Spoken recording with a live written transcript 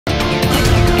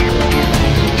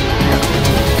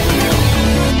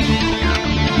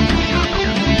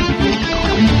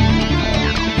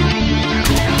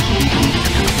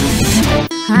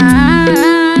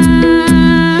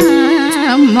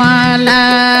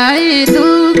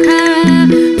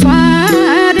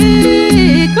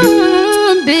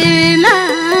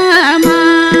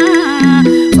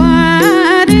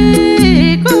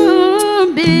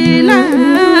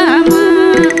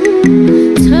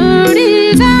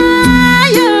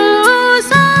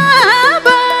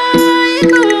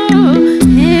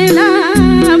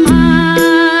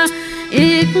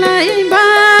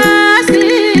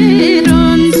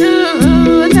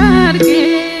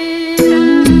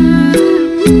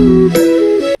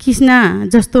कृष्ण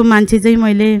जस्तो मान्छे चाहिँ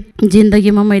मैले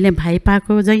जिन्दगीमा मैले भाइ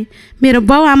पाएको चाहिँ मेरो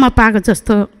बाउ आमा पाएको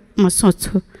जस्तो म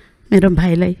सोच्छु मेरो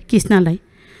भाइलाई कृष्णलाई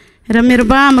र मेरो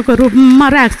बाउ आमाको रूपमा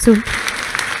राख्छु।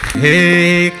 हे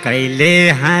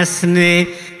कहिले हाँस्ने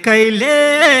कहिले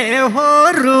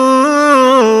हो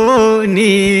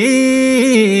रुनी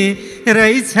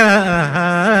रहेछ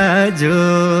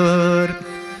जोर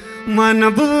मन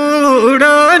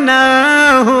बुढो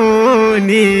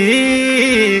नहुनी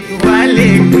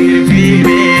वाले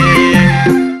फिरे।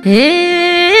 हे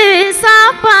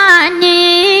सपनी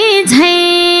झै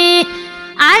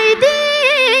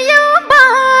आइदियो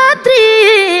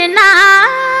बद्रीनाथ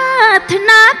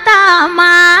नाता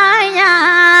माया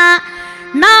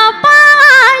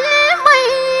नपाए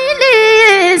मैले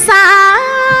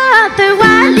साथ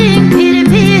वाली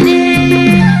फिरे।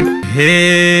 हे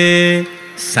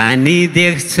सानी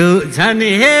देख्छु झन्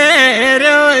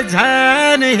हेरो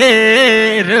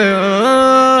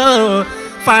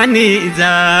पानी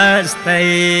जस्तै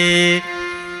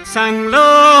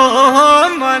सङ्लो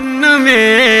मन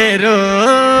मेरो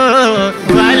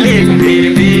वाली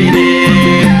फिरे।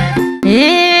 ए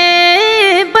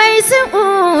बैस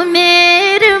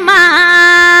उमेरमा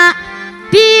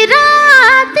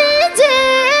पिराती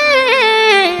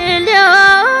जेल्यो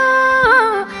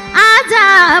आजा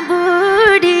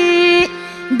बुढी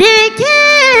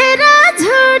देखेर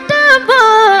झुट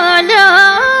बोल्यो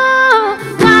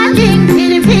वाली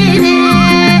फिरे।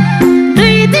 2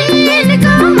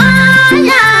 दिनको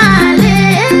मायाले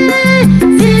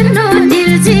चिर्नु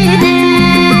दिल चिरे।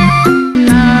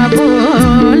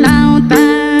 नबोलाउँदा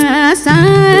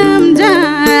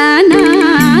सम्झना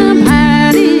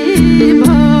भारी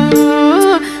भो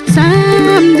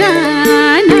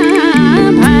सम्झना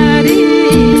भारी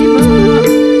भो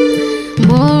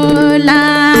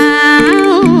बोलाऊ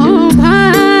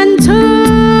भन्छु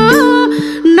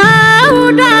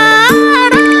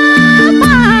नउडाडा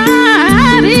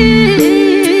पारी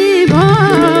भो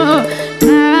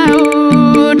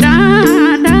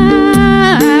नउडाडा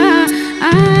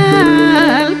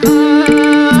आल्को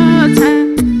छ।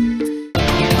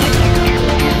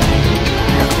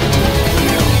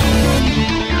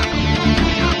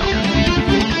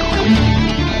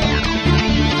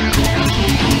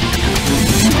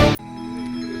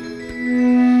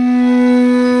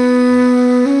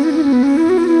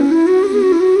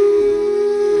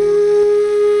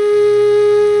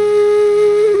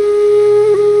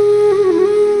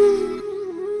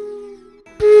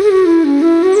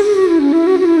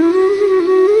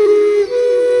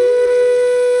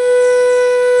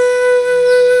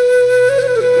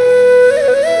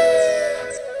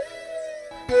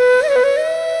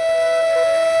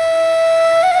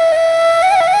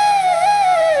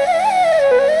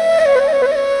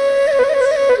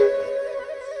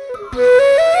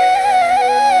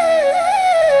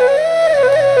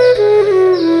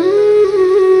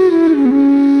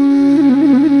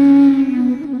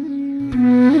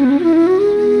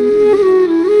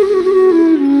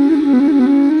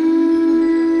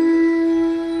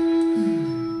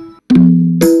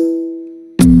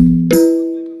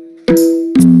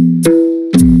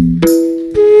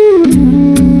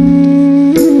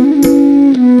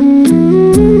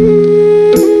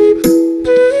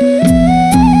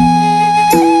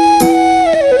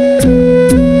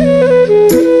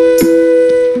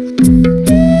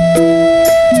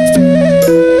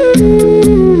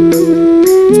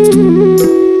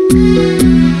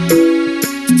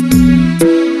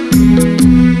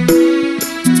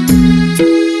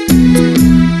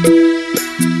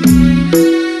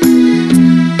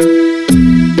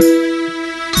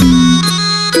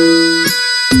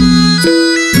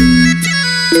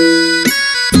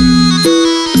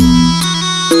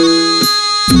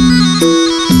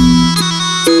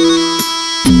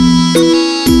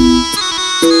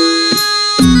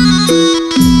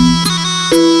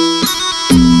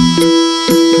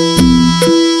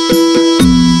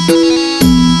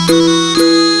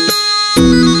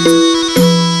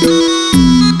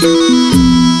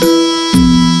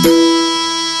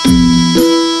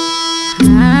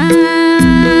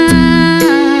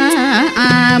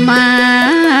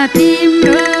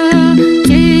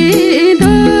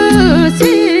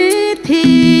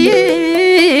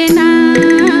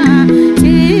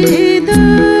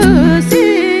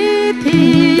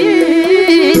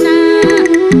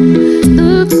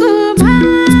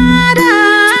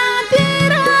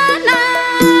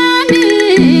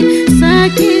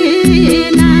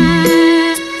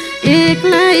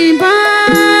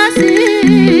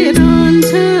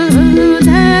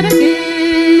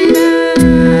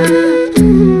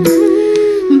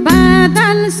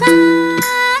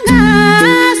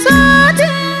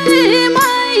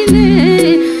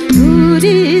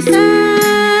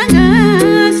 छोरीसँग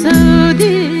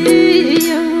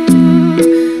सोधियो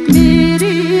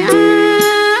मेरी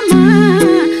आमा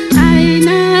आइन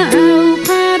औ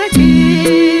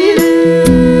फर्केर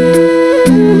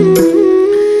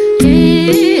के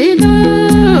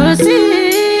दोषी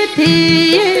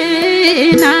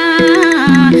थिएन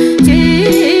के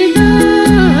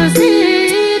दोषी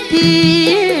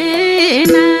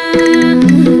थिएन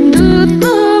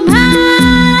दुधको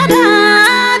भारा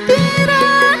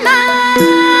तिर्न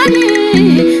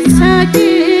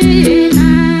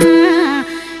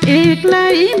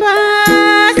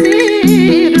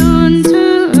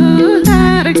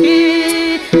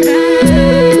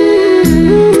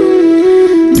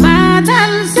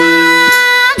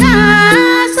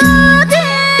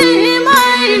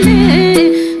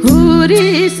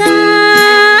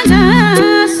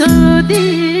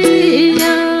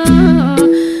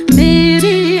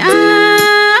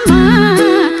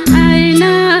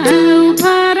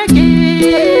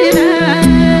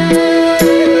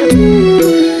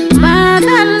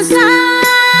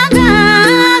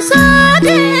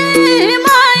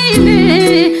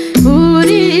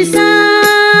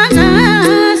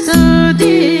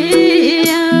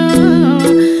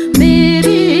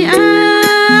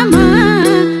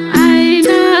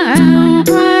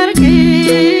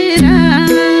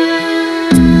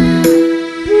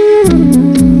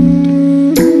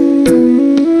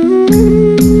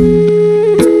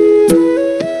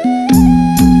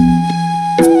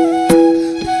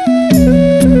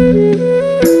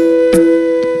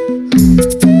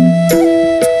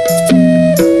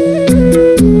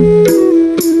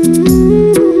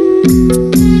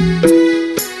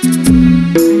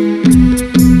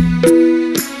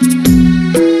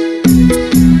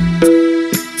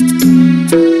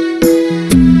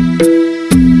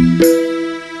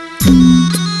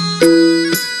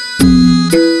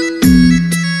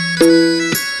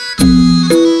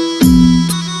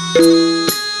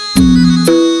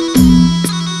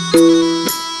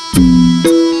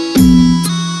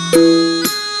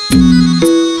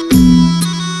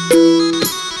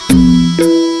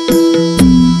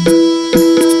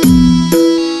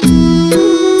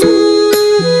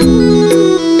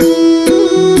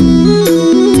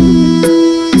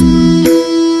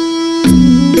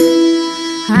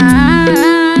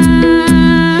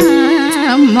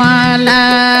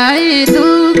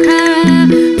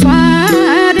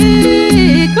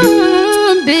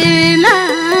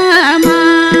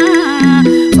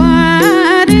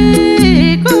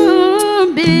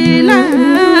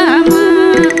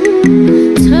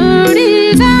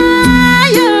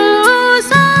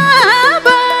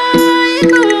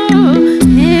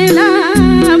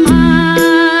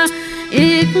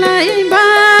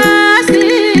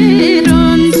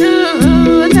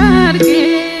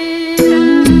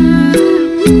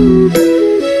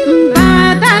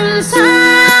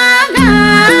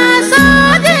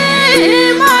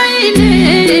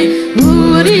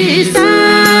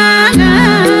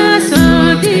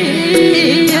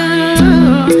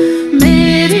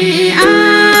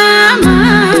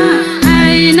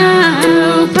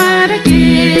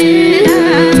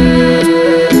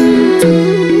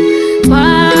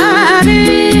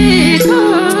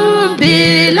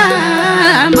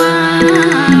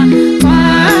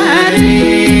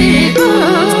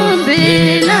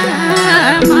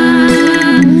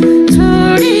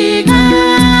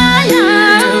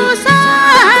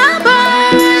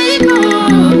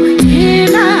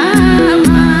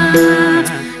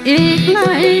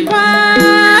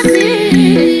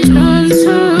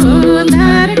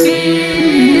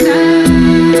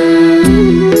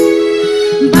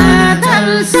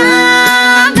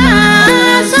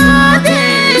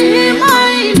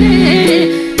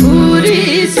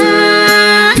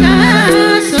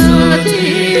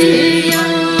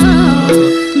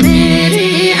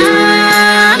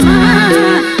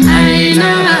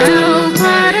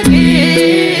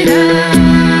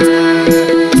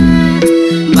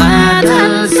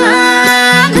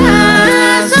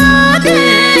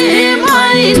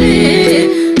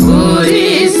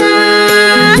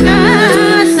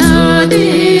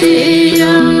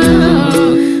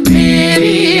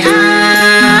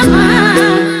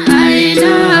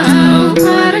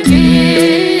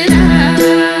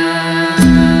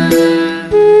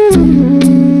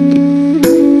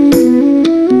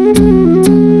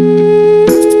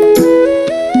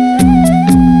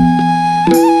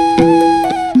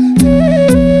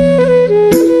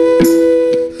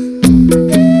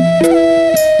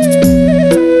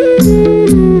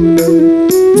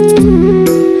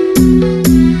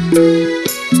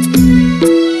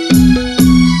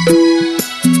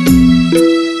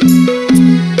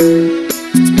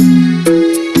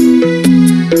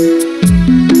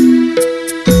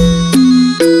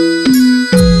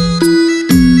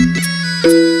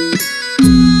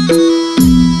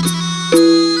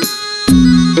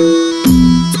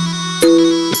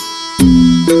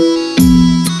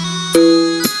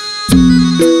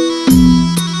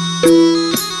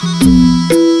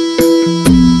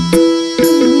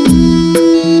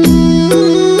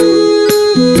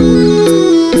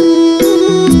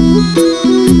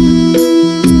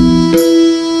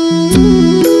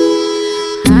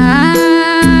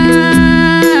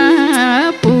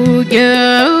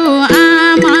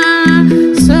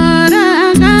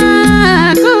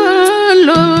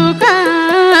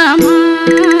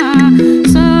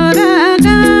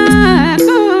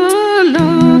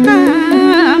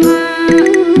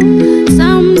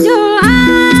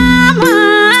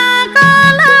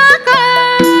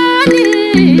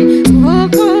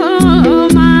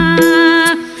भोकोमा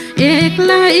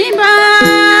एक्लै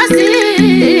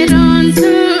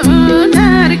बसिरहन्छु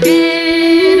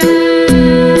धर्केर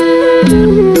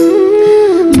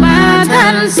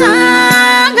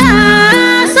बादलसँग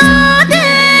सोधे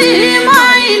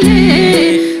मैले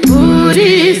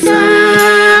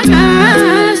बुढीसँग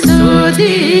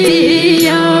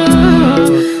सोधियो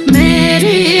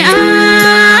मेरी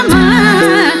आमा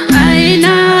आइन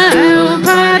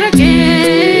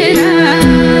फर्केर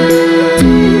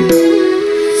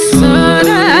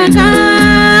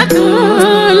स्वर्गको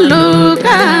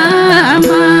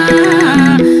लोकमा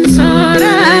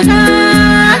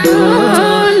स्वर्गको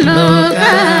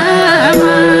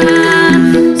लोकमा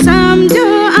सम्झो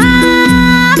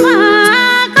आमा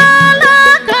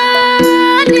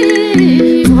कलकनी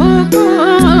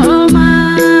भोकोमा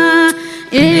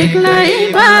एक्लै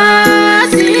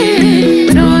बसी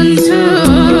रुन्छु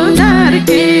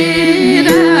धर्केर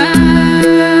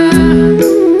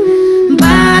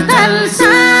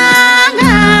बादलसँग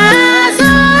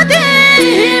सोधे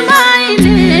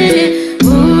मैले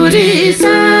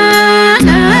बुढीसँग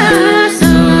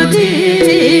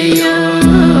सोधियो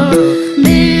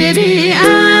मेरी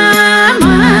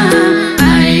आमा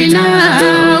आइन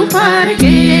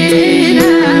फर्केर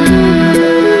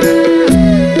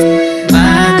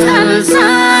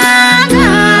बादलसँग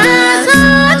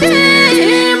सोधे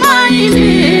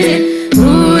मैले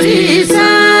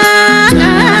बुढीसँग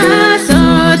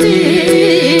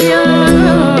सोधियो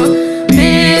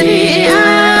मेरी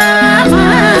आमा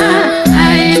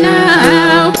आइन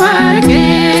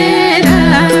फर्केर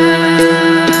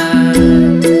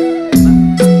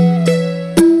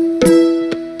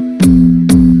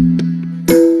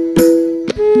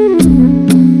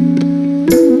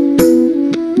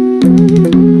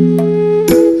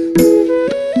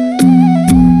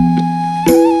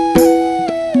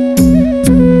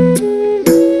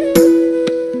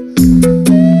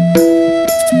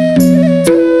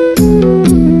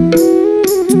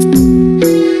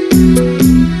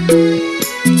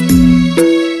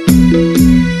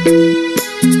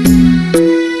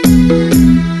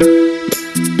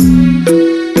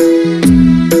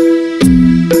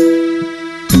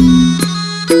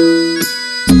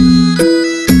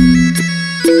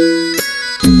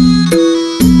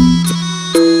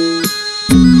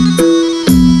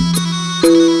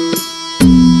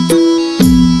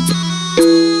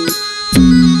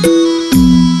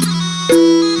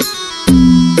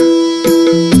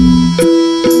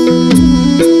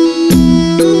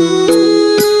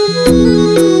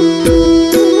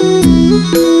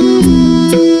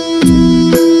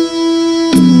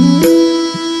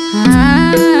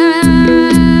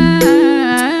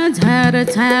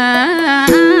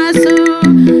झर्छासु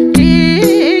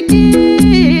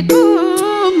टेकेको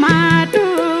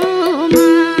माटोमा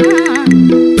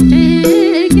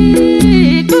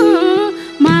टेकेको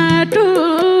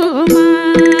माटोमा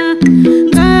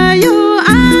गयो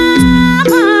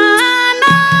आमा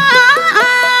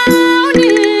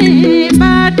नआउने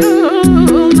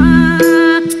बाटोमा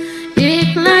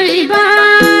एक्लै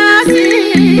बसिरहन्छु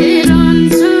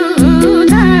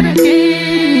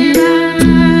धर्केर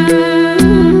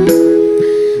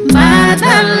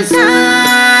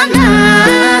बादलसँग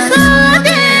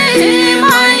सोधे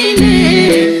मैले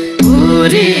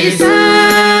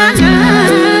बुढीसँग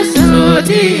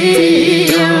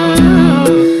सोधियो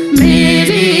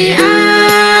मेरी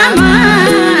आमा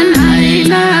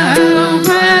आइन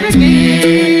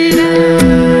फर्केर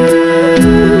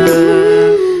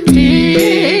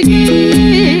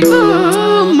टेकेको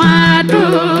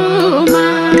माटोमा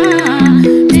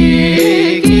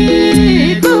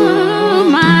टेकेको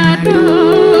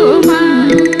माटोमा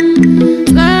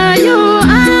गयो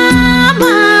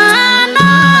आमा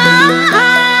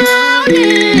नआउने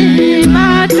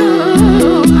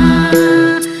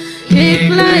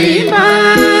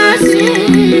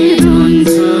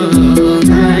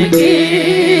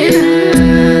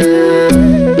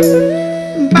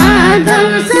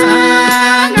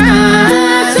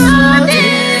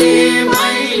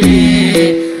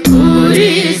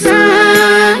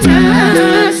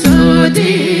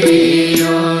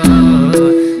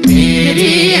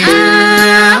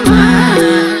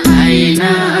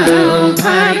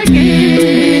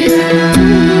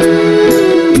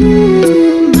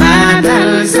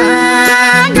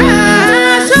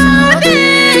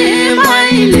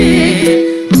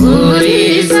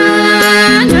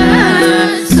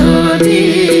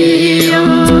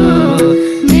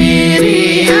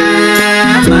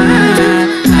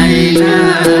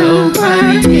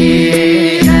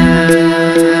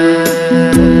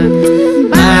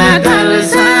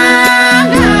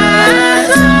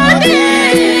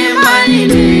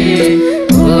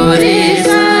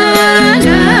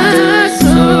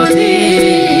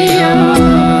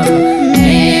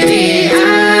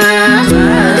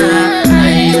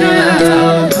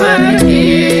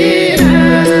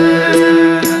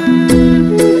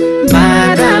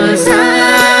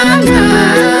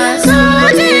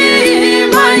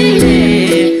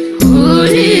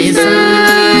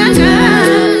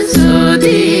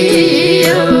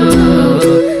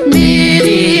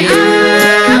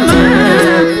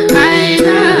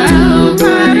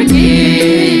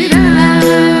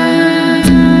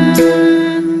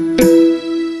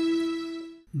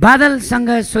बादलसँग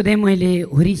सोधेँ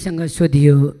मैले, हुरीसँग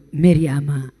सोधियो मेरी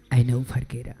आमा आइनौ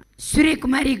फर्केर। सूर्य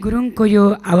कुमारी गुरुङको यो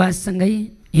आवाजसँगै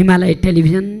हिमालय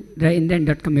टेलिभिजन र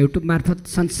इन्द्रेनी.com युट्युब मार्फत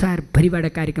संसारभरिबाट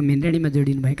कार्यक्रम इन्द्रेणीमा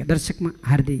जोडिनुभएका दर्शकमा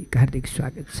हार्दिक हार्दिक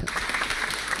स्वागत छ।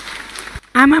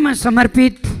 आमामा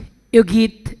समर्पित यो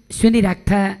गीत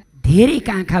सुनिराख्दा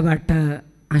धेरैका आँखाबाट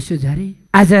आँसु झरे।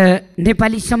 आज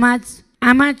नेपाली समाज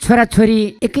आमा छोराछोरी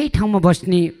एकै ठाउँमा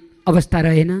बस्ने अवस्था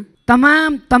रहेन।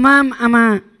 तमाम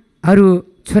आमाहरू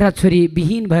छोराछोरी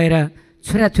विहीन भएर,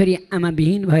 छोराछोरी आमा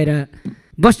विहीन भएर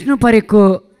बस्नु परेको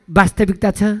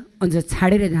वास्तविकता छ। अझ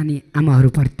छाडेर जाने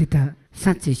आमाहरूप्रति त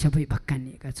साँच्चै सबै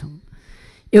भक्कानिएका छौँ।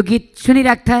 यो गीत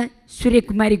सुनिराख्दा सूर्य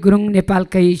कुमारी गुरुङ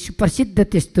नेपालकै सुप्रसिद्ध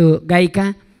त्यस्तो गायिका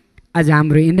आज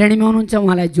हाम्रो इन्द्रेणीमा हुनुहुन्छ।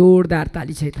 उहाँलाई जोरदार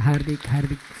तालीसहित हार्दिक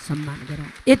हार्दिक सम्मान गरौँ।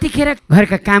 यतिखेर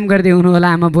घरका काम गर्दै हुनुहोला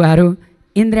आमा बुवाहरू।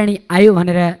 इन्द्रेणी आयो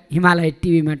भनेर हिमालय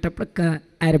टिभीमा टपक्क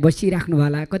आएर बसिराख्नु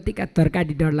होला। कतिका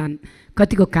तरकारी डढ्लान्,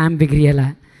 कतिको काम बिग्रिएला।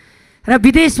 र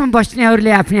विदेशमा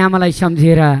बस्नेहरूले आफ्नो आमालाई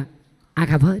सम्झेर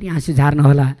आँखाभरि आँसु झार्नु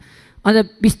होला। अझ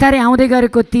बिस्तारै आउँदै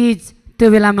गरेको तिज, त्यो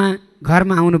बेलामा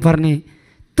घरमा आउनुपर्ने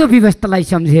त्यो व्यवस्थालाई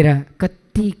सम्झेर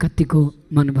कतिको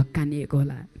मन भक्कानिएको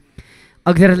होला।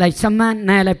 अग्रजलाई सम्मान,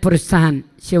 नयाँलाई प्रोत्साहन,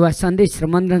 सेवा सन्देश र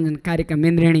मनोरञ्जन कार्यक्रम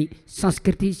इन्द्रेणी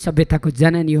संस्कृति सभ्यताको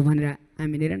जननी हो भनेर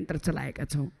हामी निरन्तर चलाएका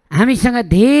छौँ। हामीसँग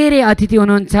धेरै अतिथि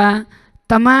हुनुहुन्छ।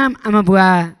 तमाम आमा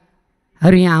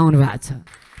बुवाहरू यहाँ आउनु भएको छ।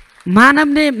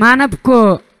 मानवले मानवको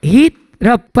हित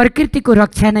र प्रकृतिको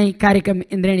रक्षा नै कार्यक्रम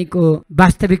इन्द्रेणीको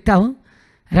वास्तविकता हो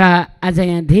र आज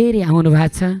यहाँ धेरै आउनु भएको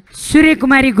छ। सूर्य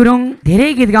कुमारी गुरुङ धेरै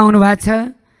गीत गाउनु भएको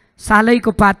छ।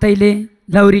 सालैको पातैले,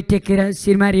 लौरी टेकेर,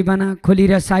 सिरमारी बन, खोली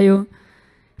रसायो,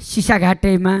 सिसा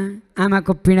घाटैमा,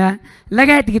 आमाको पीडा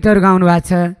लगायत गीतहरू गाउनु भएको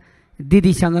छ।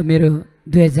 दिदीसँग मेरो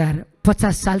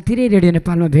 2050 सालतिरै रेडियो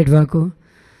नेपालमा भेट भएको।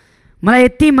 मलाई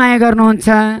यति माया गर्नुहुन्छ,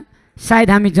 सायद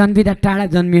हामी जन्मिँदा टाढा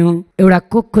जन्मियौँ। एउटा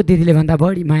कोखको दिदीले भन्दा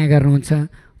बढी माया गर्नुहुन्छ।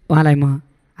 उहाँलाई म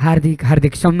हार्दिक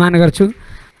हार्दिक सम्मान गर्छु।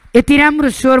 यति राम्रो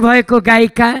स्वर भएको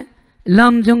गायिका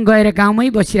लमजुङ गएर गाउँमै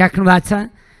बसिराख्नु भएको छ।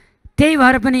 त्यही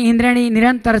भएर पनि इन्द्रेणी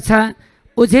निरन्तर छ।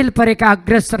 ओझेल परेका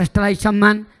अग्रज स्रष्टालाई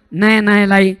सम्मान,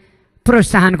 नयाँलाई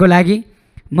प्रोत्साहनको लागि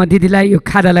म दिदीलाई यो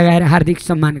खादा लगाएर हार्दिक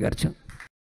सम्मान गर्छु।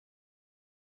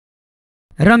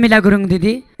 रमिला गुरुङ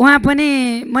दिदी, उहाँ पनि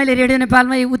मैले रेडियो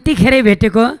नेपालमा उतिखेरै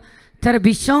भेटेको, तर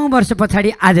 20औं वर्ष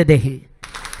पछाडि आज देखेँ।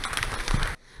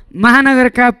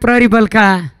 महानगरका प्रहरी बलका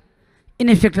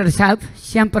इन्सपेक्टर साहब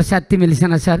श्याम प्रसाद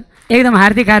तिमिलसेना सर, एकदम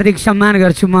हार्दिक हार्दिक सम्मान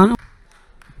गर्छु म।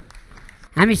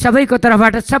 हामी सबैको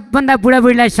तर्फबाट सबभन्दा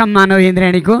बुढाबुढीलाई सम्मान हो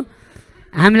इन्द्रेणीको।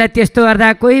 हामीलाई त्यस्तो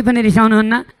गर्दा कोही पनि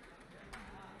रिसाउनुहुन्न।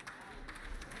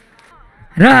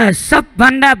 र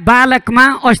सबभन्दा बालकमा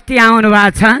अस्ति आउनु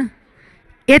भएको छ।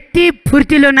 यति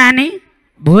फुर्तिलो नानी,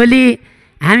 भोलि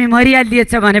हामी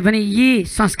मरिहालिएछ भने पनि यी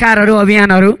संस्कारहरू,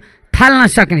 अभियानहरू थाल्न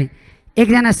सक्ने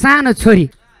एकजना सानो छोरी।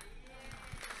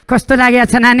 कस्तो लागेको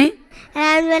छ नानी?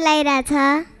 राम्रो लागिरहेछ।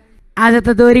 आज त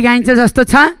दोहोरी गाइन्छ जस्तो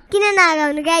छ। किन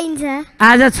नगाउनु, गाइन्छ।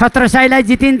 आज छत्रसाईलाई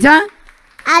जितिन्छ।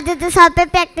 आज त सबै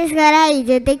प्र्याक्टिस गरेर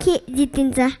हिजोदेखि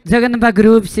जितिन्छ। जगन्नाथ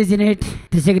ग्रुप, सिजिनेट,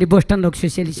 त्यसै गरी बोस्टन लोक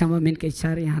सोसियलिस्ट मिनकै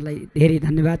सर, यहाँलाई धेरै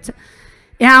धन्यवाद छ।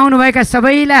 यहाँ आउनुभएका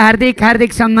सबैलाई हार्दिक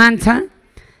हार्दिक सम्मान छ।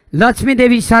 लक्ष्मी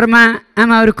देवी शर्मा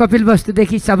आमाहरू कपिल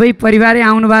वस्तुदेखि सबै परिवारै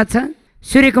आउनु भएको छ।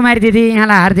 सूर्य कुमारी दिदी,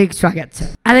 यहाँलाई हार्दिक स्वागत छ।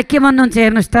 आज के भन्नुहुन्छ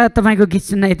हेर्नुहोस् त, तपाईँको गीत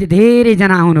सुन्न यति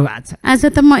धेरैजना आउनु भएको छ। आज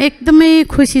त म एकदमै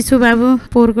खुसी छु बाबु।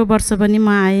 पोहोरको वर्ष पनि म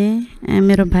आएँ,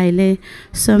 मेरो भाइले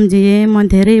सम्झिए। म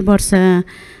धेरै वर्ष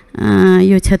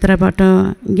यो क्षेत्रबाट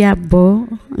ग्याप भयो,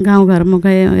 गाउँघरमा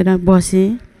गएर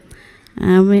बसेँ।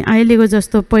 अहिलेको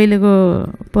जस्तो पहिलेको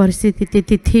परिस्थिति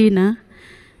त्यति थिएन।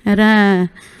 र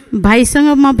भाइसँग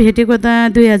म भेटेको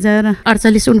त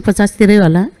 2048-49तिरै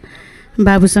होला।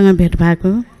 बाबुसँग भेट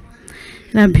भएको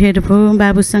र भेट भयो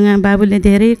बाबुसँग। बाबुले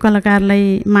धेरै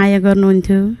कलाकारलाई माया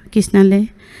गर्नुहुन्थ्यो, कृष्णले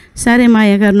साह्रै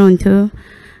माया गर्नुहुन्थ्यो।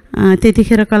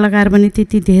 त्यतिखेर कलाकार पनि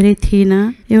त्यति धेरै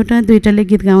थिएन। एउटा दुईटाले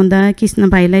गीत गाउँदा कृष्ण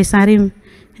भाइलाई साह्रै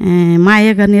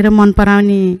माया गर्ने र मन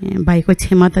पराउने भाइको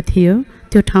क्षमता थियो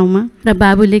त्यो ठाउँमा। र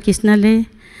बाबुले, कृष्णले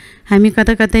हामी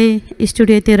कता कतै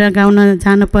स्टुडियोतिर गाउन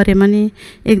जानु पऱ्यो भने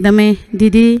एकदमै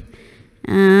दिदी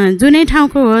जुनै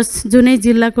ठाउँको होस्, जुनै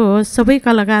जिल्लाको होस्, सबै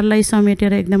कलाकारलाई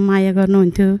समेटेर एकदम माया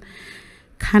गर्नुहुन्थ्यो।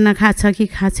 खाना खाछ कि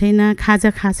खाछैन, खाजा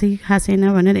खाछ कि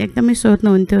खाछैन भनेर एकदमै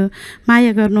सोध्नुहुन्थ्यो,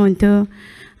 माया गर्नुहुन्थ्यो।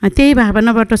 त्यही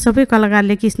भावनाबाट सबै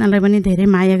कलाकारले कृष्णलाई पनि धेरै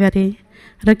माया गरे।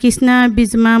 र कृष्ण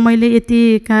बिचमा मैले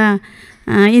यतिका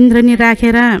इन्द्रनी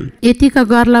राखेर यतिका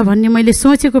गर्ला भन्ने मैले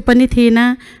सोचेको पनि थिएन,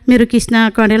 मेरो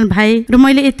कृष्ण कडेल भाइ। र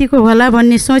मैले यतिको होला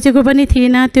भन्ने सोचेको पनि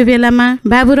थिएन। त्यो बेलामा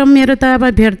बाबु र मेरो त अब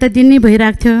भेट त दिनै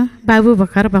भइरहेको थियो। बाबु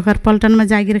भर्खर भर्खर पल्टनमा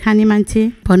जागिर खाने मान्छे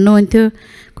भन्नुहुन्थ्यो।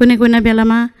 कुनै कुनै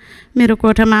बेलामा मेरो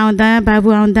कोठामा आउँदा बाबु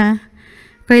आउँदा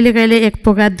कहिले कहिले एक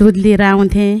पोका दुध लिएर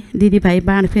आउँथेँ। दिदीभाइ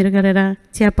बाँडफेर गरेर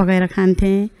चिया पकाएर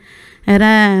खान्थेँ र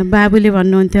बाबुले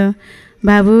भन्नुहुन्थ्यो,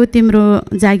 बाबु तिम्रो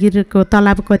जागिरको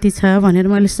तलब कति छ भनेर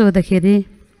मैले सोद्धाखेरि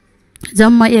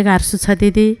जम्मा 1100 छ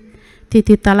दिदी,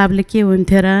 त्यति तलाबले के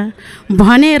हुन्थ्यो र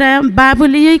भनेर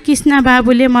बाबुले, यही कृष्ण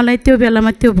बाबुले मलाई त्यो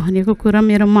बेलामा त्यो भनेको कुरा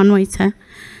मेरो मनमै छ।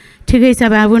 ठिकै छ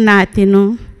बाबु, नातिनु।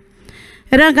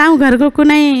 र गाउँघरको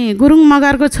कुनै गुरुङ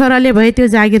मगरको छोराले भए त्यो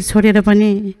जागिर छोडेर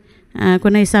पनि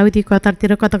कुनै साउदी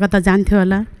कतारतिर कता कता जान्थ्यो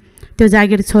होला, त्यो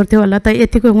जागिर छोड्थ्यो होला, त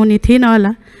यतिको हुने थिएन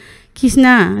होला।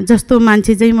 कृष्ण जस्तो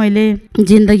मान्छे चाहिँ मैले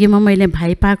जिन्दगीमा मैले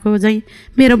भाइ पाएको चाहिँ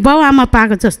मेरो बाउ आमा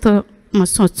पाएको जस्तो म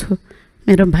सोच्छु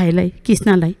मेरो भाइलाई,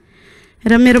 कृष्णलाई,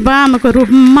 र मेरो बाउ आमाको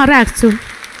रूपमा राख्छु।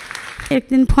 एक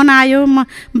दिन फोन आयो, म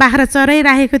बाख्रा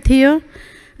चराइराखेको थियो,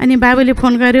 अनि बाबुले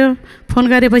फोन गर्यो। फोन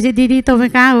गरेपछि दिदी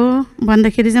तपाईँ कहाँ हो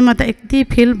भन्दाखेरि चाहिँ म त यति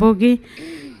फिल भोगेँ।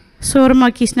 स्वरमा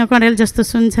कृष्ण कँडेल जस्तो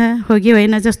सुन्छ, हो कि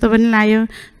होइन जस्तो पनि लाग्यो।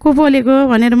 को बोलेको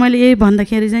भनेर मैले यही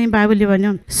भन्दाखेरि चाहिँ बाबुले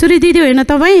भन्यो, सूर्य दिदी होइन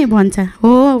तपाईँ भन्छ।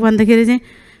 हो भन्दाखेरि चाहिँ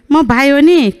म भाइ हो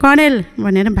नि कँडेल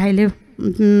भनेर भाइले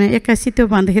एक्कासी त्यो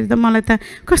भन्दाखेरि त मलाई त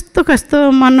कस्तो कस्तो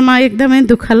मनमा एकदमै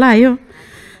दुःख लाग्यो,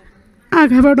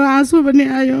 आँखाबाट आँसु पनि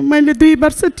आयो। मैले 2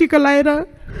 वर्ष टिका लगाएर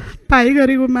भाइ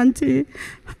गरेको मान्छे,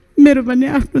 मेरो पनि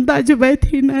आफ्नो दाजुभाइ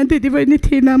थिएन, दिदीबहिनी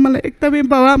थिएन, मलाई एकदमै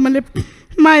बाबुआमाले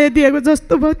माया दिएको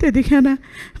जस्तो भयो। त्यतिखेर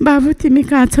बाबु तिमी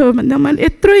कहाँ छौ भन्दा मैले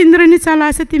यत्रो इन्द्रनी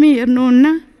चलाएछ तिमी हेर्नुहुन्न,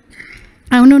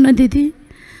 आउनु न दिदी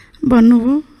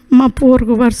भन्नुभयो। म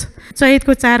पोहोरको वर्ष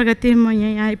चैतको 4 गते म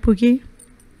यहीँ आइपुगेँ।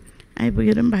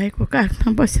 आइपुगेर भाइको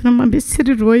काखमा बसेर म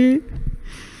बेसरी रोएँ।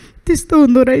 त्यस्तो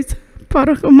हुँदो रहेछ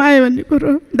परको माया भन्ने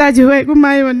कुरो, दाजुभाइको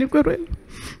माया भन्ने कुरो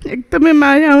एकदमै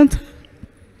माया आउँछ।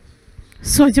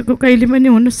 सोचेको कहिले पनि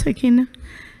हुन सकिनँ।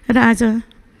 र आज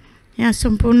यहाँ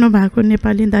सम्पूर्ण भएको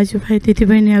नेपाली दाजुभाइ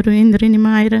दिदीबहिनीहरू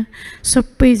इन्द्रेणीमा आएर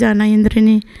सबैजना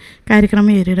इन्द्रेणी कार्यक्रम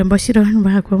हेरेर बसिरहनु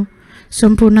भएको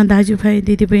सम्पूर्ण दाजुभाइ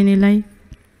दिदीबहिनीलाई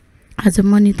आज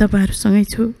म नि तपाईँहरूसँगै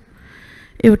छु।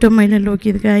 एउटा मैले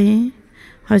लोकगीत गाएँ,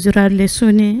 हजुरहरूले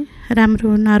सुने, राम्रो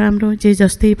नराम्रो जे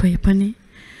जस्तै भए पनि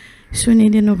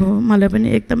सुनिदिनु भयो। मलाई पनि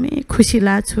एकदमै खुसी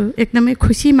लाग्छु, एकदमै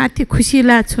खुसीमाथि खुसी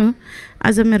लाग्छु।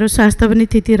 आज मेरो स्वास्थ्य पनि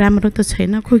त्यति राम्रो त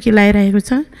छैन, खोकी लागिरहेको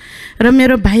छ। र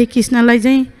मेरो भाइ कृष्णलाई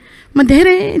चाहिँ म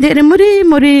धेरै धेरै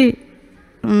मुरी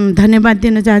धन्यवाद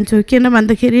दिन चाहन्छु। किन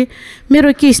भन्दाखेरि मेरो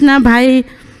कृष्ण भाइ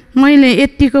मैले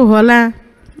यतिको होला,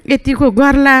 यतिको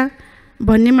गर्ला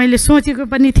भन्ने मैले सोचेको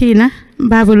पनि थिइनँ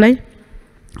बाबुलाई,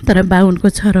 तर बाहुनको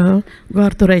छोरो हो,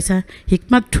 गर्दो रहेछ।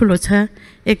 हिक्मत ठुलो छ,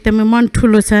 एकदमै मन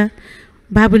ठुलो छ।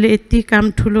 बाबुले यति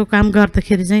ठुलो काम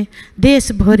गर्दाखेरि चाहिँ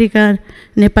देशभरिका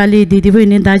नेपाली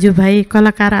दिदीबहिनी दाजुभाइ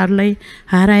कलाकारहरूलाई,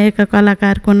 हराएका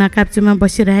कलाकार, कुना काप्चीमा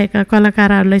बसिरहेका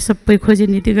कलाकारहरूलाई सबै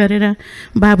खोजीनीति गरेर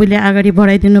बाबुले अगाडि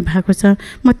बढाइदिनु भएको छ।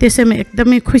 म त्यसैमा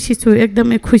एकदमै खुसी छु,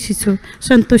 एकदमै खुसी छु,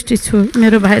 सन्तुष्टि छु।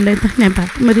 मेरो भाइलाई धन्यवाद।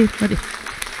 मरि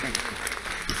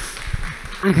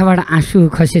आँखाबाट आँसु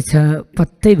खसेछ,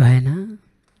 पत्तै भएन।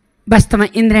 वास्तवमा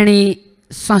इन्द्रेणी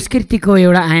संस्कृतिको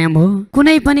एउटा आयाम हो।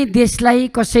 कुनै पनि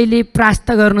देशलाई कसैले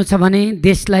परास्त गर्नु छ भने,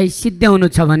 देशलाई सिद्ध्याउनु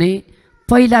छ भने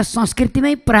पहिला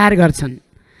संस्कृतिमै प्रहार गर्छन्।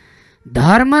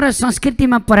 धर्म र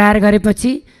संस्कृतिमा प्रहार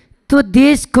गरेपछि त्यो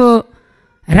देशको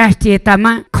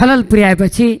राष्ट्रियतामा खलल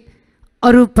पुर्याएपछि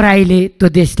अरू पराईले त्यो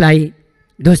देशलाई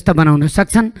ध्वस्त बनाउन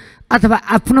सक्छन् अथवा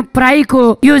आफ्नो पराईको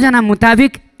योजना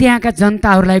मुताबिक त्यहाँका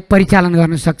जनताहरूलाई परिचालन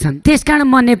गर्न सक्छन्। त्यसकारण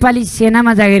म नेपाली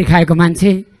सेनामा जागिर खाएको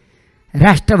मान्छे,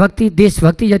 राष्ट्रभक्ति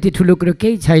देशभक्ति जति ठुलो कुरो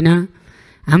केही छैन।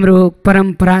 हाम्रो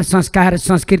परम्परा संस्कार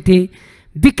संस्कृति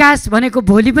विकास भनेको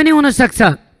भोलि पनि हुनसक्छ,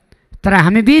 तर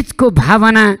हामी बिचको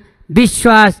भावना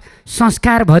विश्वास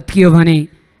संस्कार भत्कियो भने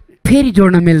फेरि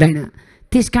जोड्न मिल्दैन।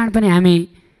 त्यसकारण पनि हामी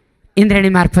इन्द्रेणी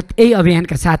मार्फत यही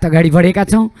अभियानका साथ अगाडि बढेका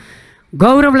छौँ।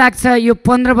 गौरव लाग्छ यो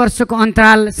 15 वर्षको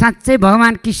अन्तराल साँच्चै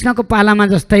भगवान् कृष्णको पालामा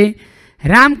जस्तै,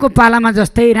 रामको पालामा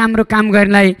जस्तै राम्रो काम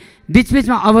गर्नलाई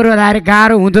बिचबिचमा अवरोध आएर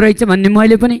गाह्रो हुँदो रहेछ भन्ने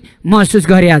मैले पनि महसुस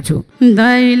गरिरहेको छु।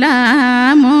 दैला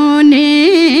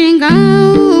मुनि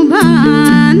गाउँ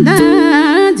भन्दा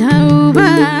झौ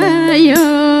भयो,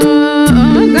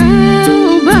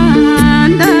 गाउँ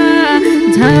भन्दा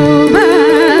झौ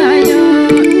भयो,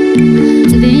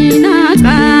 दिन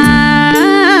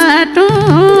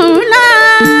काटुला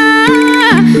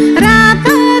रात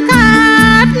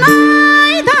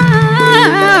काट्नै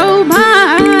धाउ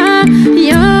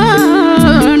भयो,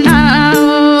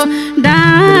 नाउ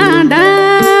डाँडा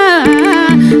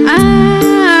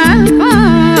आएको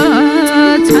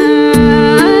छ,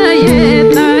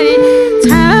 यतै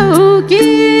छौ कि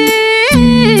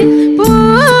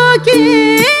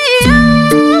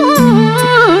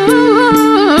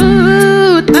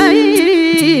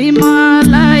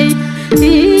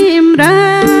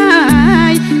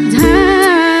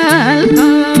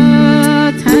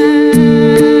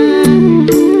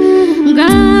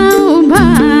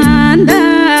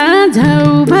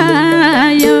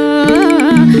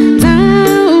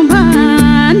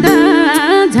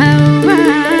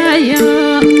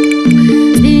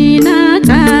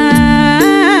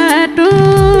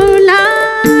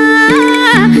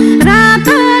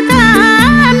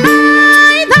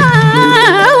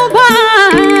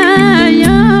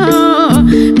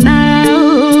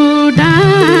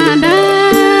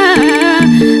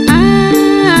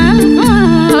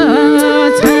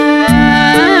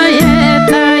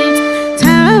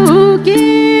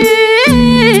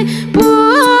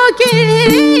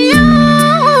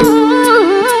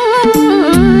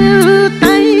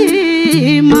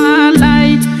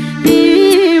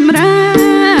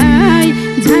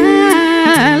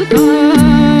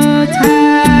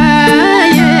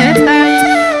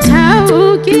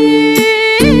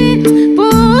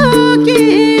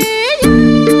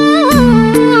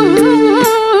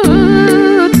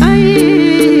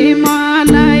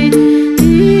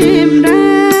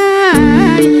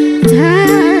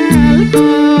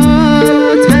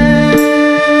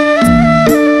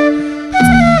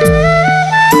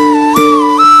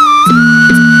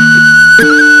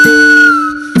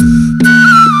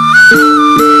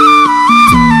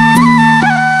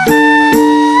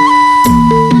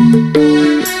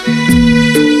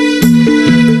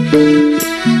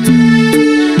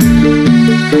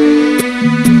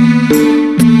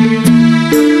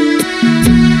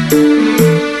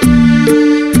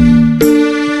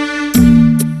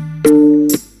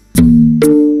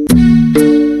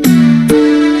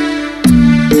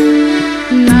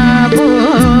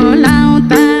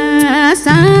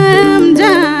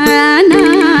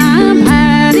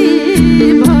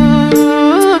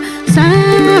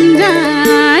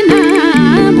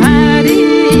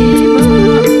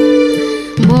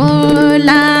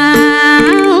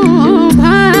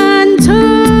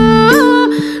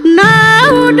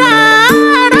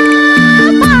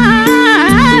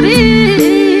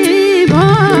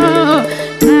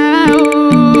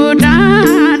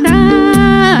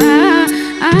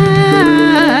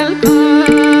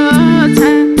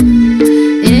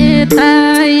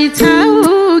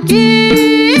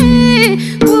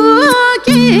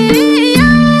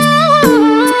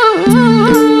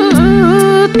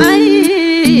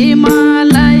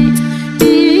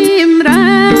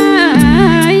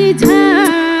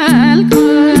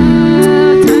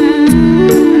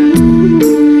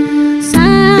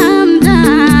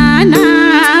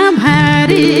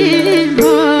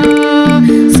भो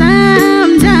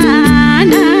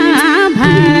सम्झना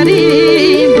भारी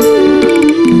भो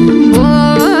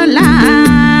बोलाऊ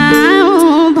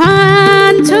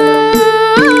भन्छु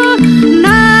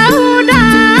नाउ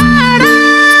डाँडा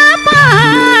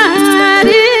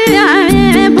पारी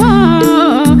आए भो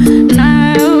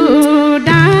नाउ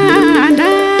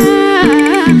डाँडा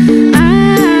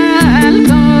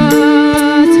आल्को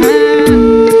छ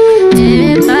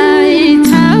यतै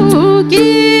छौ कि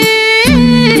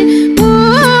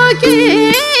पुग्यौ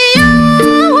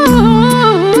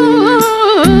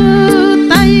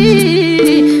तै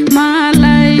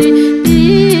मलाई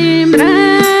तिम्रै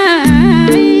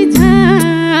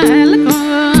झल्को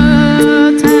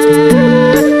छ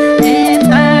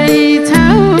यतै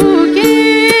छौ कि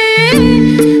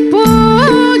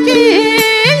पुग्यौ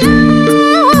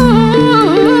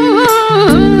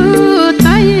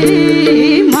तै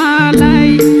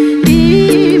मलाई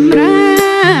तिम्रै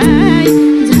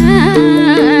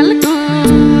झल्को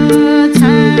छ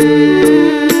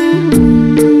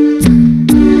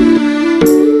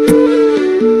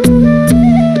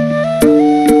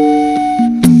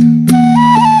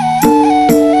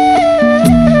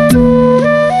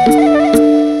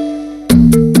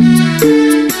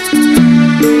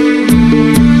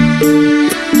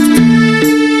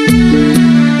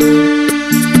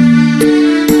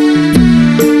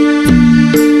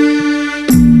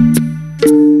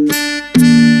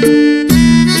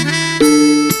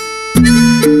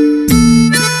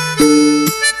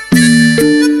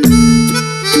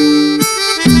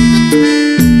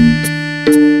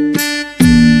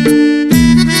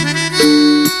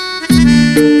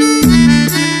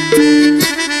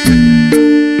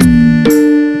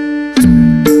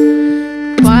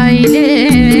पहिले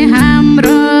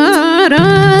हाम्रो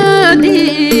रोदी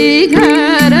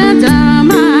घर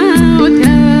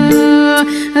जमाउँथ्यो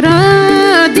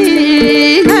रोदी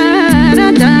घर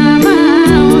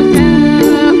जमाउँथ्यो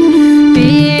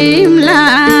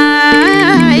तिमीलाई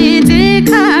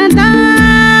देख्दा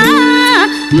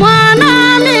मन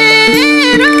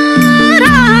मेरो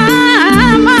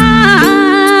रमाउँथ्यो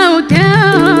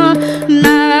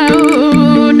नाउ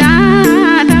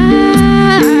डाँडा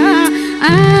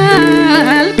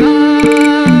आल्को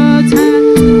छ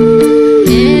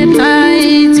यतै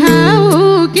छौ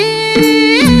कि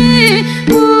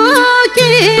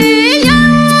पुग्यौ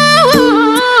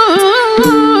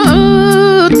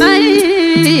तै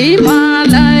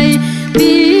मलाई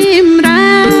तिम्रै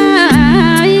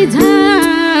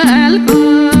झल्को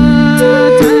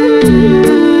छ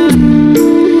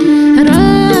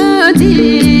रोदी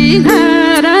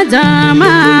घर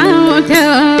जमाउँथ्यो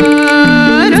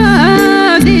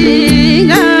रोदी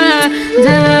घर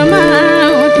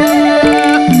जमाउँथ्यो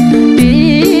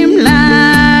तिमीलाई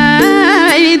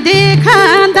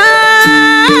देख्दा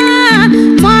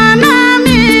मन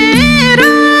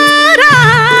मेरो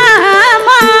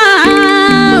रमाउँथ्यो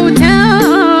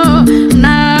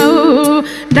नाउ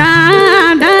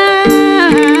डाँडा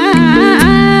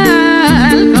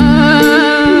आल्को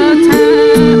छ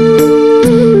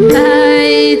तै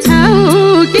छौ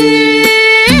कि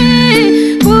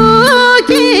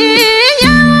पुग्यौ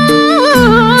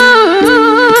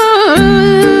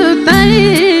तै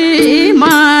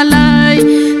मलाई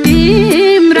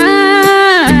तिम्रै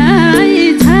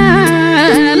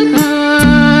झल्को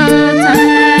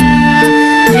छ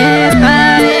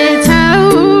यतै छौ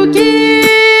कि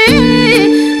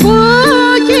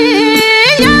पुग्यौ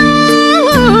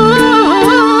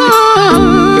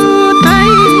तै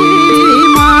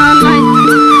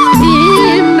मलाई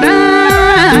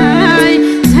तिम्रै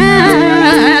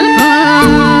झल्को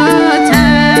छ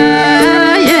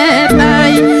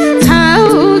यतै छौ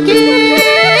कि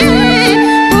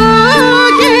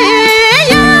पुग्यौ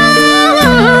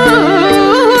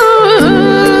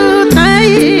तै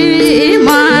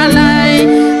मलाई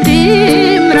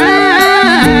तिम्रै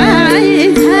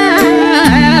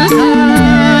झल्को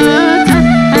छ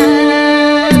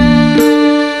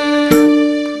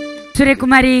सूर्य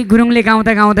कुमारी गुरुङले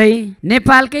गाउँदा गाउँदै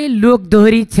नेपालकै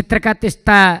लोकदोहोरी क्षेत्रका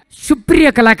त्यस्ता सुप्रिय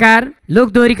कलाकार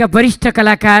लोकदोहोरीका वरिष्ठ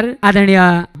कलाकार आदरणीय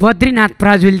बद्रीनाथ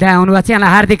पराजुली दाइ आउनुभएको छ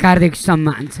यहाँलाई हार्दिक हार्दिक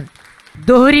सम्मान छ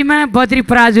दोहोरीमा बद्री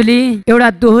पराजुली एउटा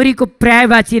दोहोरीको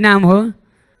पर्यायवाची नाम हो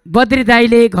बद्री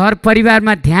दाइले घर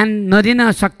परिवारमा ध्यान नदिन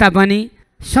सक्दा पनि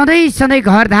सधैँ सधैँ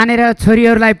घर धानेर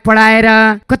छोरीहरूलाई पढाएर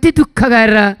कति दुःख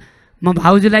गरेर म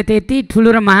भाउजूलाई त यति ठुलो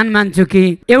र महान मान्छु कि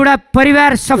एउटा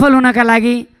परिवार सफल हुनका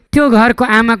लागि त्यो घरको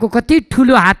आमाको कति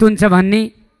ठुलो हात हुन्छ भन्ने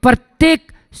प्रत्येक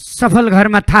सफल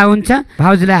घरमा थाहा हुन्छ।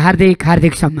 भाउजूलाई हार्दिक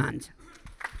हार्दिक सम्मान छ।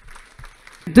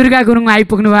 दुर्गा गुरुङ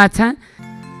आइपुग्नु भएको छ।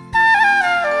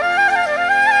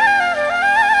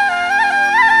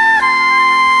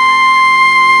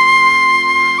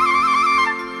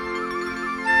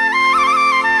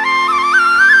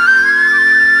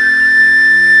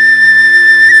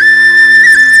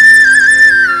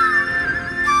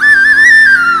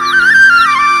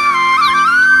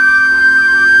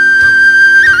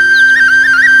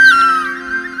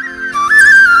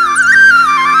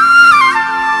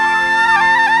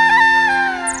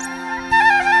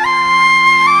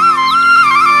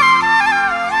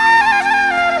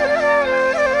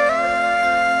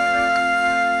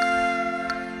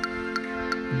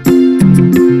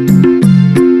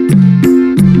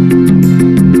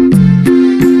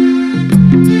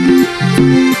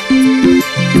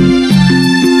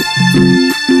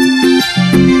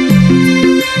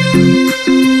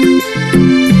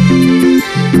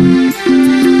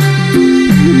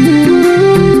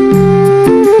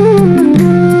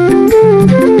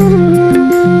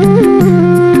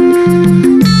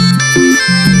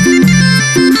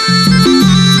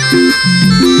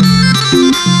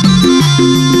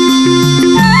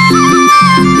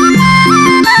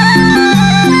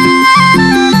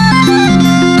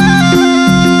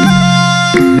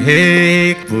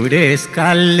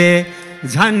 कालले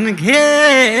झन्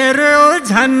घेर्यो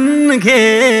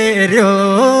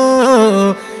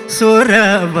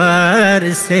 16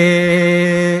 वर्षे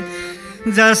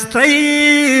जस्तै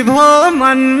भो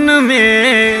मन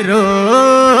मेरो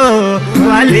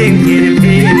वालिङ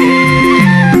फिरे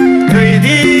 2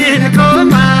 दिनको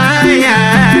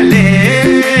मायाले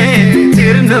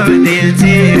चिर्नु दिल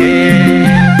चिरे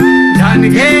झन्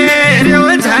घेर्यो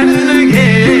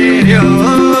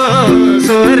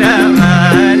 16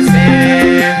 वर्षे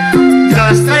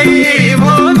जस्तै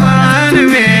भो मन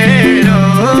मेरो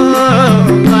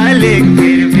वालिङ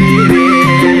फिरे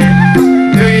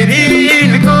 2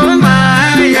 दिनको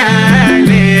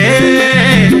मायाले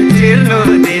चिर्नु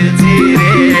दिल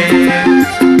चिरे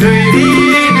 2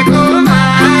 दिनको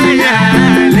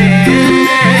मायाले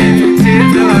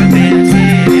चिर्नु दिल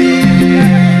चिरे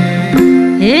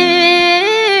हे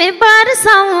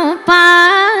वर्षौं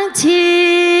पछि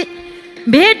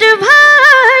भेट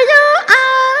भयो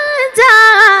आज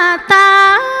त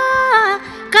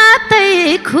कतै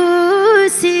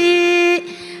खुसी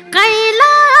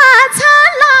कैला छ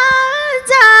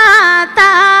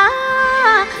जाता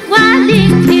वालिङ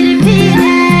फिरे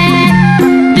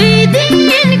 2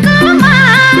 दिनको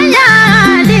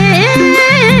मायाले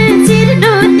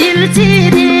चिर्नु दिल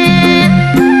चिरे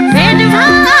भेट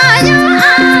भयो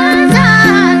आज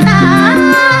त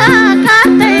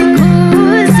कतै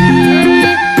खुसी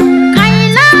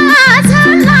कैला छ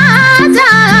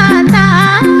जाता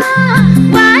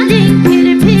वालिङ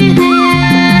फिरे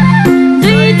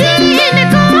 2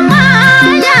 दिनको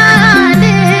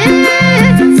मायाले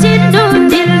चिर्नु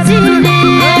दिल चिरे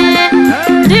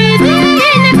 2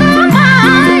 दिनको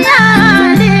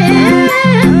मायाले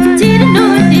चिर्नु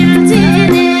दिल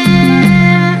चिरे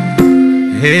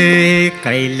हे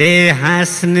कहिले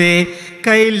हाँस्ने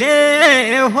कहिले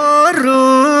हो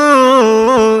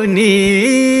रुनी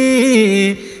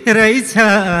रहेछ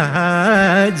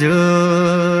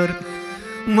जोर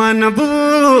मन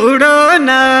बुढो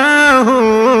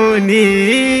नहुनी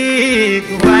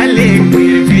वालिङ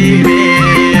फिरे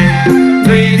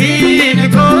 2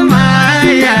 दिनको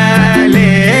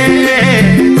मायाले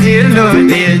चिर्नु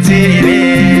दिल चिरे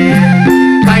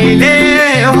कहिले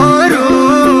हो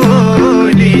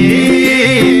रुनी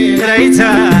रहेछ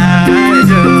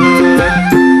जोर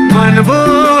मन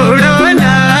बुढो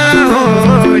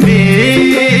नहुनी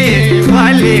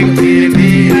वालिङ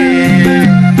फिरे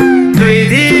 2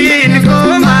 दिनको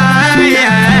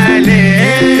मायाले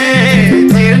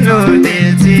चिर्नु दिल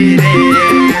चिरे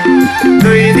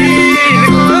 2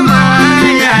 दिनको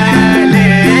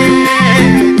मायाले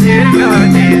चिर्नु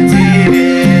दिल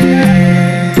चिरे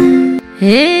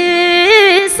हे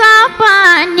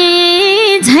सपनी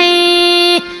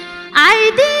झैं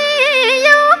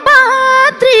आइदियो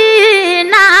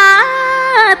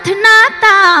बद्रीनाथ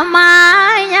नाता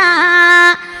माया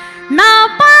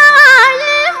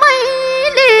नपाए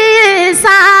मैले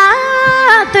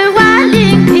साथ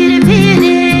वालिङ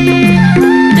फिरे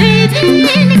 2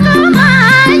 दिनको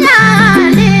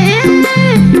मायाले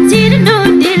चिर्नु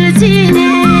दिल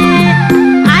चिरे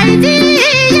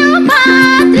आइदियो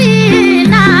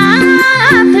बद्रीनाथ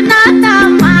नाता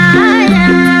माया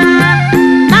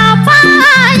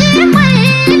नपाए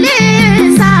मैले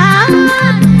साथ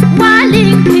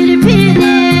वालिङ फिरे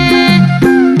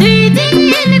 2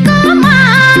 दिनको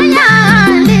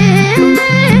मायाले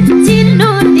चिर्नु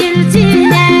दिल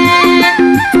चिरे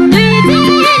 2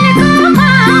 दिनको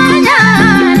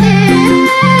मायाले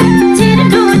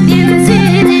चिर्नु दिल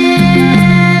चिरे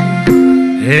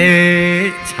हे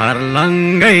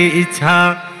छर्लङ्गै छ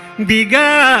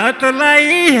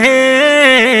विगतलाई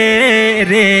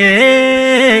हेरे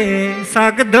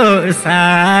सक्दो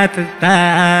साथ त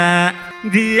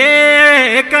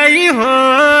दिएकै हो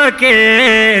के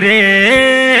रे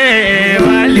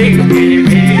वालिङ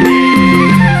फिरे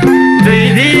 2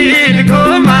 दिनको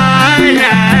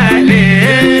मायाले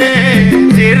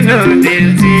चिर्नु दिल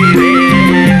चिरे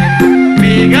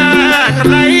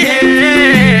विगतलाई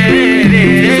हेरे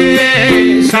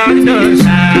सक्दो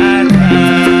साथ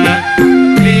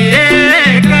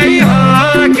दिएकै हो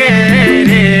के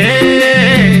रे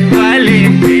वालिङ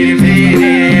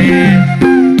फिरे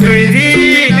 2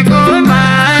 दिनको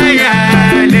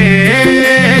मायाले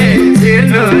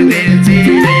चिर्नु दिल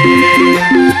चिरे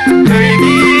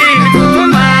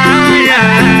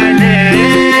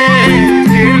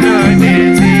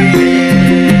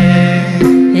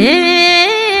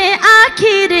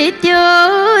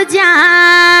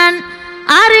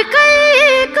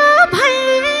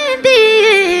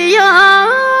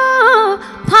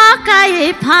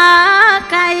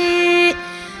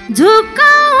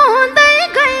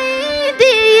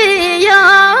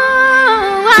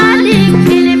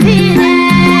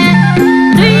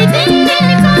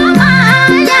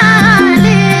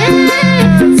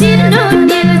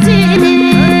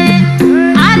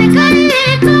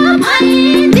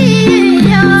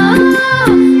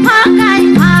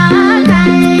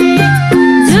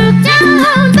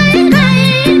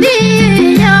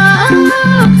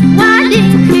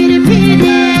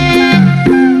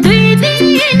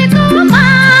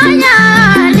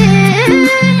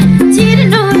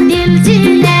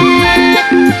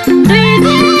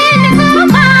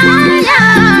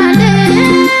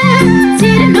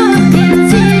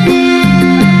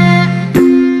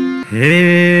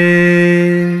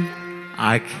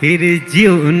फेरि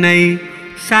जिउनै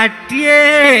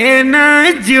साटिएन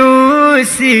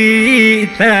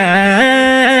जिउसित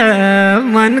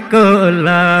मनको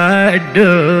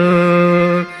लड्डु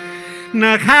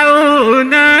नखाऊ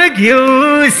न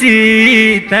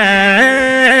घिउसित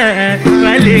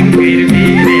वालिङ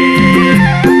फिरफिरे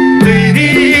दुई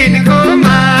दिनको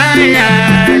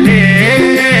मायाले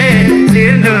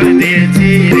चिर्नु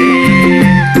दिलचिरे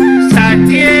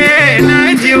साटिएन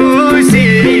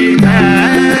जिउसित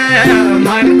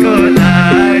मनको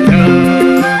लाडो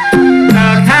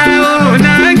नखाऊ न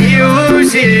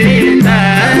घिउसित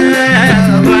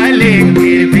वालिङ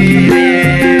फिरफिरे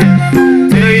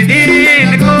दुई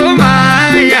दिनको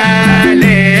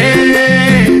मायाले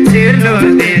चिर्नु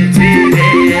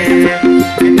दिलचिरे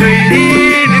दुई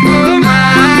दिनको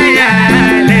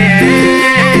मायाले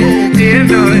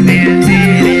चिर्नु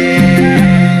दिलचिरे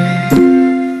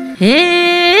हे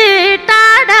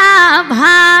टाढा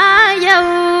भायौ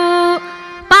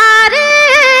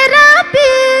पारेर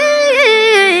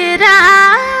पिरा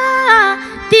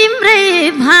तिम्रै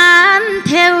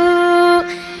भन्थ्यौ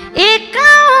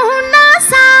 51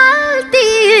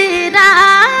 सालतिर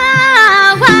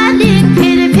वालिङ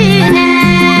फिरफिरे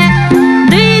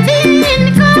दुई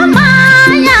दिनको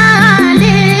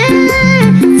मायाले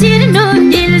चिर्नु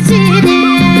दिलचिरे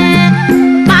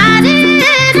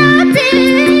पारेर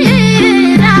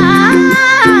पिरा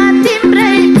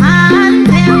तिम्रै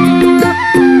भन्थ्यौ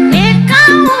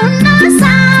 51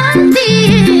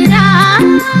 सालतिर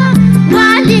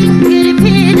वालिङ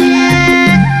फिरफिरे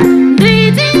दुई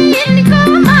दिनको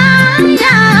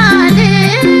मायाले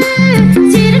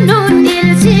चिर्नु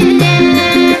दिलचिरे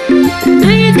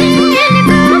दुई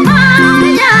दिनको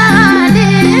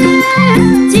मायाले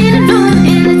चिर्नु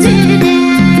दिलचिरे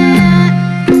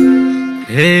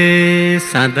हे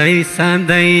सधैँ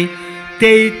सधैँ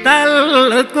त्यही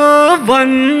तालको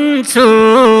बन्छु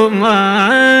म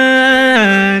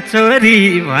छोरी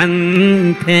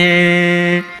भन्थे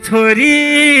छोरी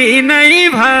नै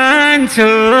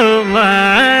भन्छु म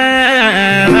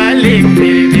वालिङ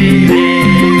फिरफिरे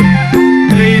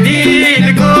दुई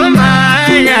दिनको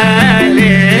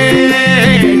मायाले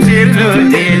चिर्नु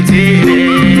दिलचिरे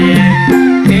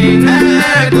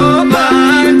तिनीहरूको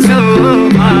भन्छु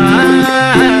म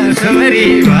छोरी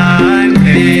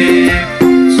भन्थे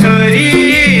छोरी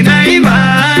नै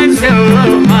भन्छु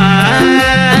म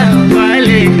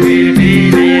वालिङ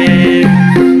फिरफिरे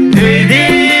दुई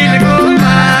दिनको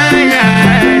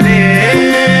मायाले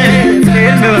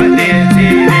चिर्नु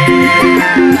दिलचिरे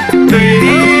दुई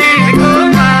दिनको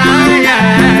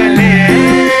मायाले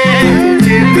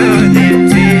चिर्नु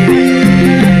दिलचिरे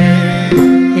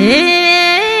हे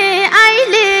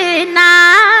अहिले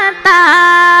नाता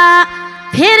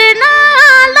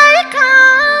फेर्नलाई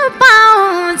कहाँ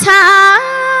पाउँछ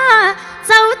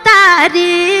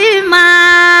चौतारीमा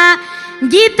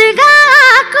गीत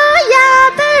गाएको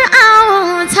याद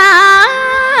आउँछ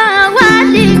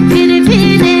वालिङ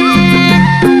फिरफिरे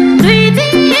दुई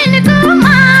दिनको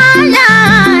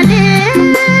मायाले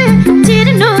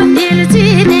चिर्नु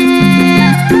दिलचिरे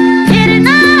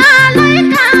फेर्नलाई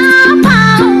कहाँ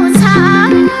पाउँछ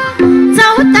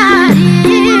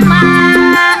चौतारीमा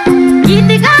गीत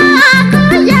गाएको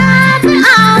याद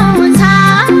आउँछ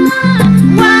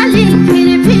वालिङ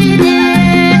फिरफिरे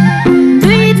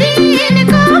दुई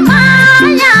दिनको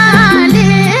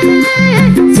मायाले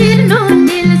चिर्नु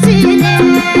दिलचिरे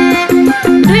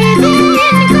दुई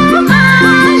दिनको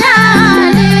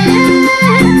मायाले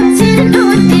चिर्नु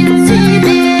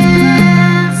दिलचिरे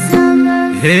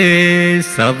हे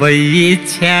सबै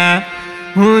इच्छा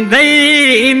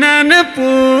हुँदैनन्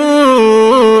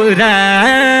पुरा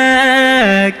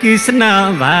कृष्ण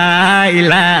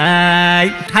भाइलाई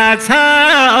थाहा छ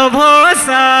भो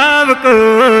सब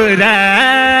कुरा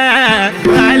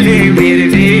वालिङ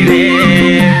फिरफिरे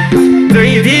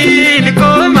दुई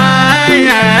दिनको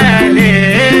मायाले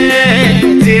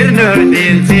चिर्नु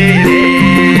दिलचिरे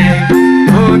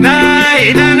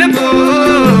हुँदैनन्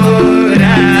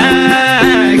पुरा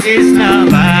कृष्ण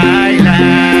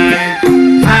भाइलाई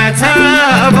थाहा छ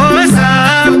भो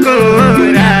सब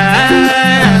कुरा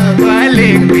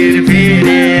वालिङ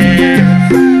फिरफिरे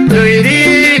दुई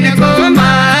दिनको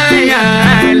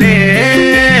मायाले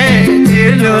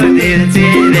चिर्नु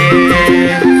दिलचिरे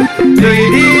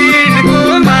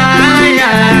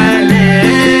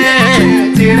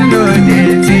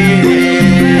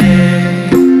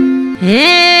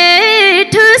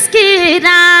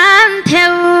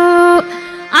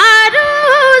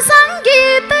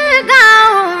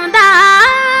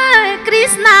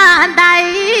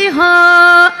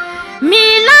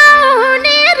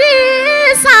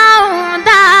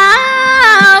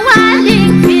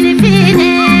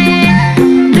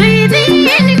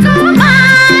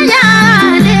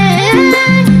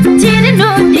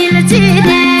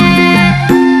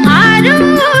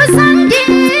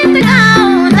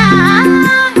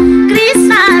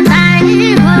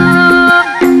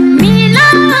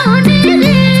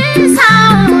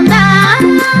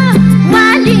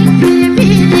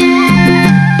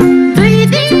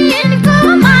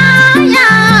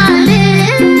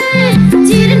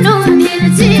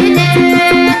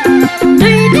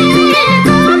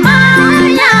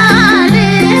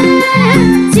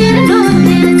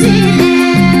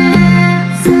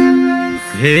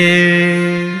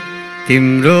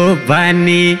तिम्रो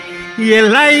बानी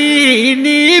यसलाई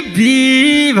नि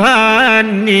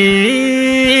बिभनी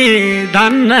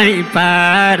धन्नै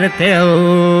पार्थ्यौ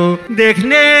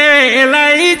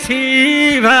देख्नेलाई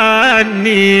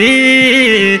छिभनी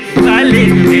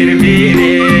अलिक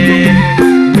बिरबिरे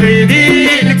दुई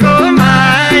दिनको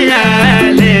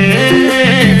मायाले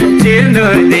चिर्नु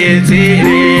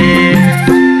दिल्छिरे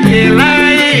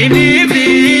यसलाई नि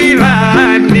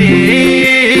बिभनी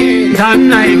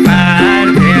धन्नै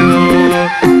पार्थ्यौ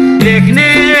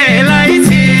देख्नेलाई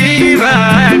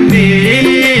छिभनी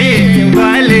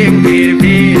अलिक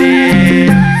बिरबिरे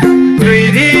दुई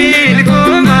दिनको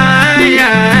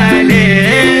मायाले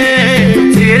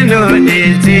चिर्नु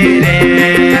दिल्छिरे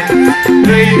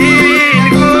दुई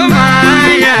दिनको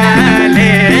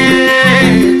मायाले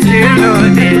चिर्नु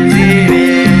दिल्छिरे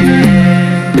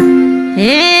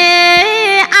ए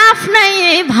आफ्नै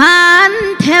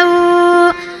भन्थ्यौ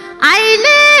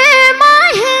अहिले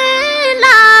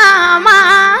महिलामा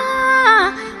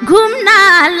घुम्न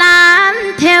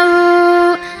लान्थ्यौ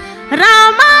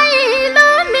रमाइलो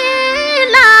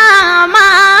मेलामा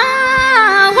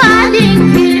वालिङ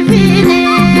फिरफिरे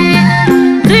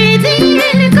दुई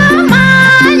दिनको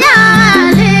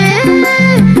मायाले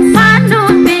पार्नु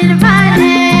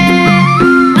बिरबारे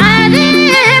अरे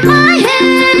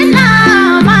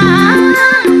महिलामा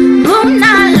घुम्न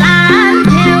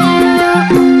लान्थ्यौ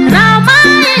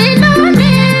रमाइलो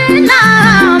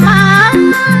मेलामा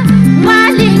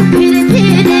वालिङ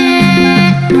फिरफिरे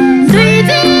दुई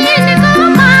दिनको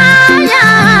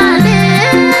मायाले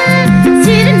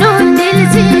चिर्नु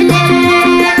दिल्छिरे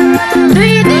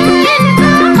दुई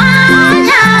दिनको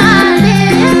मायाले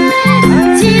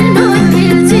चिर्नु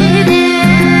दिल्छिरे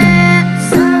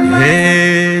हे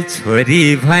छोरी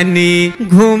भनी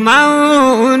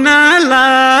घुमाउन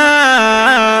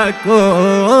लाको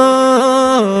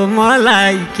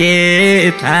मलाई के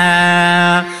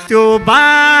थाहा त्यो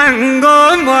बाङ्गो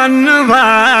मन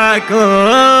भएको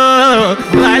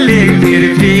अलिक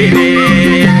फिरफिरे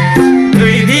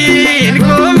दुई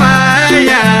दिनको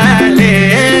मायाले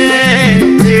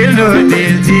चिर्नु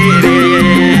दिल्छिरे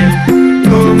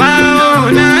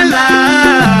घुमाउन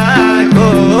लाको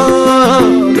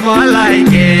मलाई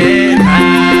के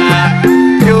थाहा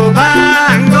त्यो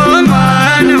बाङ्गो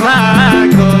मन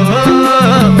भएको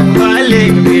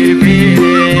अलिक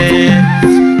फिरफिरे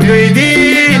दुई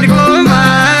दिनको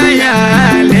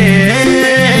मायाले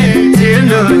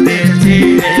चिर्नु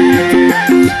दिल्छिरे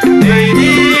दुई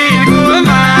दिनको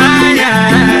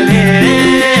मायाले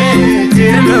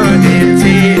चिर्नु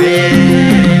दिल्छिरे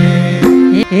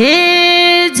ए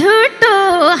झुटो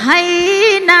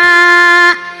हैन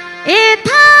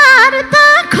यथार्थ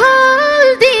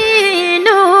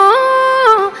खोल्दिनु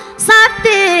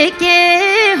सत्य के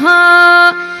हो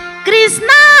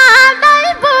कृष्णलाई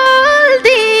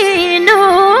बोल्दिनु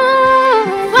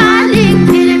वालिङ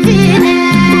फिरफिरे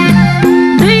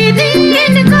दुई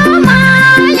दिनको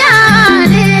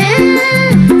मायाले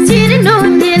चिर्नु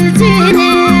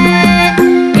दिल्छिरे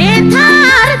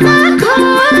यथार्थ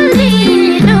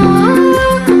खोल्दिनु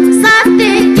सत्य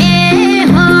के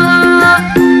हो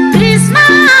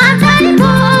कृष्णलाई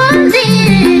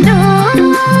बोल्दिनु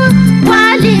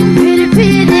वालिङ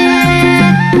फिरफिरे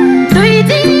दुई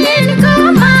दिनको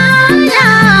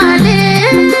मायाले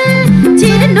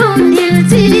चिर्नु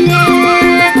दिल्छिरे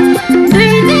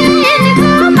दुई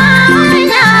दिनको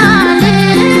मायाले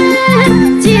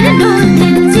चिर्नु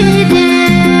दिल्छिरे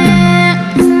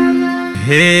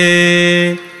हे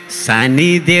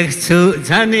सानी देख्छु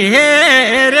झन्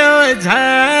हेरो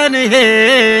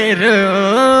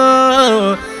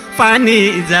पानी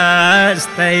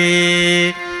जस्तै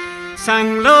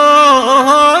साङ्लो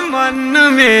मन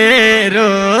मेरो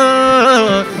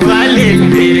वालिङ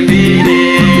फिरफिरे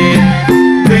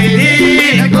दुई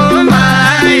दिनको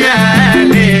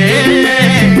मायाले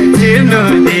चिर्नु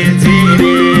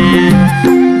दिल्छिरे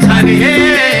झन्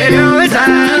हेरो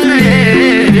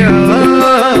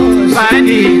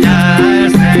पानी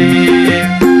जस्तै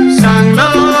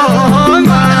साङ्लो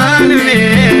मन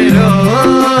मेरो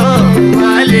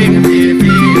वालिङ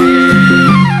फिरफिरे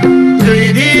दुई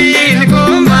दिनको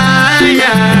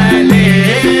मायाले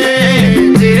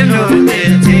चिर्नु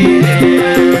दिल्छिरे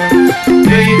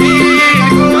दुई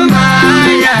दिनको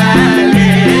मायाले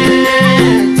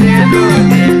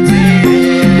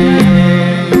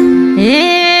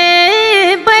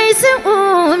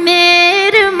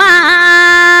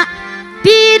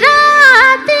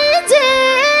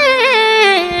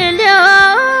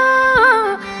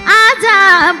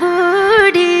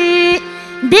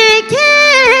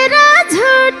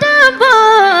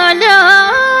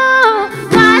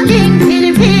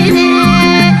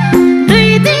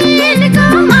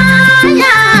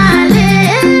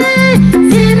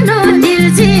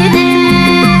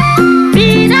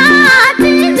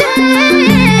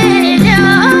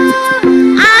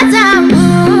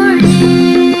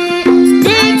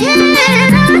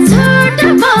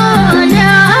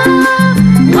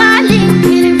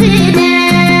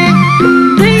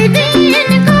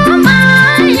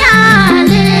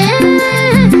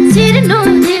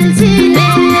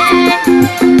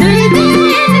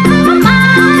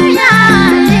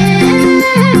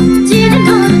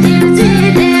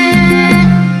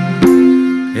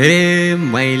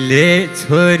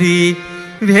गरी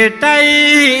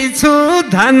भेटाइछु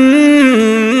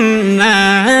धन्न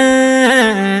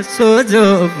सोझो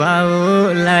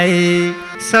बाउलाई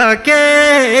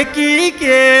सके कि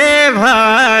के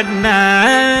भन्न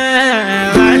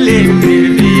वालिङ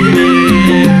बिर्बिरे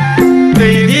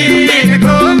दुई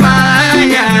दिनको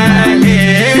मायाले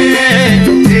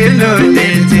चिर्नु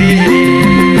दिल्छिरे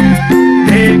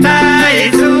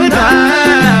भेटाइछु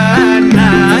धन्न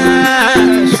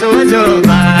सोझो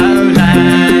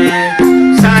बाउलाई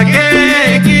सके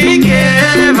कि के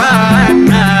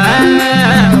भन्न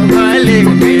वालिङ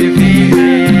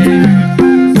बिर्बिरे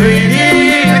दुई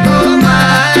दिनको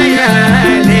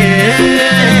मायाले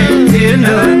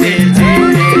चिर्नु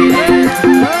दिल्छिरे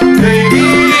दुई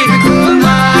दिनको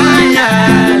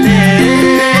मायाले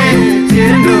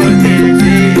चिर्नु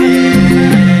दिल्छिरे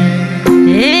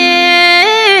ए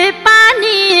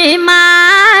पानी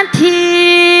माथि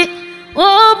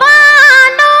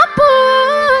ओबानो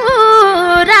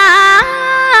पुरा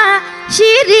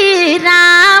श्री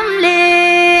रामले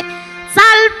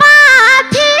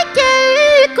सालपाथि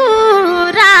केही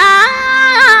कुरा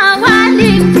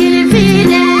वालिङ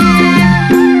फिरफिरे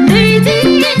दुई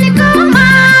दिनको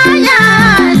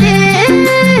मायाले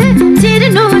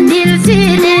चिर्नु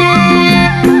दिल्छिरे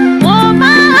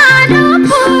ओबानो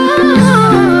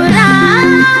पुरा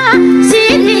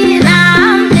श्री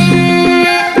रामले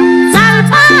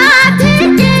सालपाथि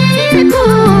केही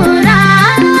कुरा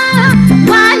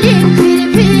वालिङ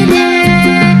फिरफिरे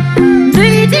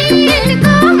दुई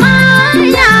दिनको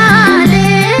मायाले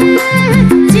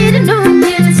चिर्नु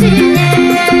दिल्छिरे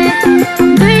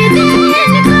दुई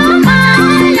दिनको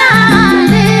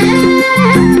मायाले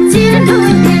चिर्नु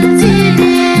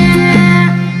दिल्छिरे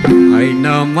होइन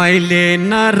मैले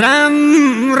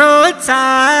नराम्रो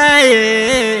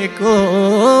चाहेको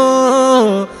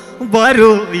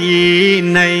बरु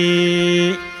यिनै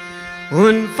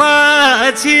हुन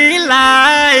पछि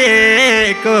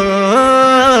लाएको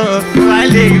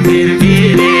वालिङ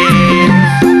बिर्बिरे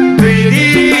दुई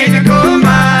दिनको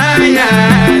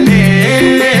मायाले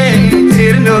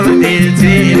चिर्नु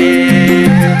दिल्छिरे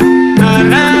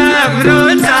नराम्रो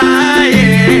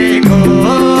चाहेको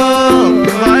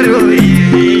बरु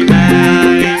यिनै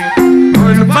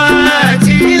हुन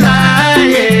पछि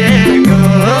लाएको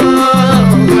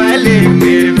वालिङ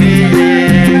बिर्बिरे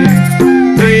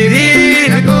दुई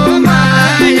दिनको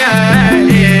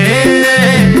मायाले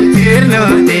चिर्नु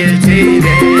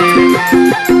दिल्छिरे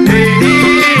दुई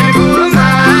दिनको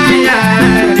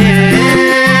मायाले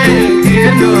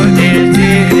चिर्नु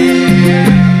दिल्छिरे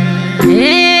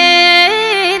ए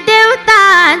देउता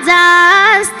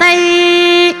जस्तै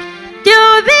त्यो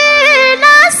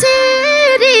बेला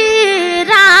श्री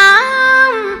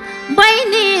राम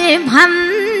बहिनी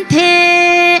भन्थे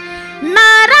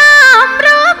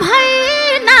नराम्रो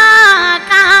भएन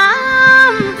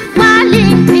काम वालिङ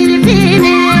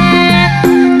फिरफिरे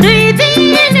दुई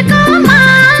दिनको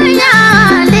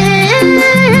मायाले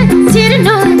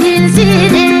चिर्नु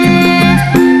दिल्छिरे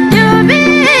त्यो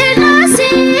बेला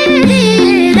श्री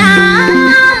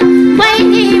राम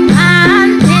बहिनी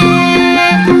भन्थे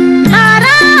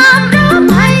नराम्रो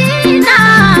भएन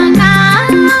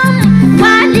काम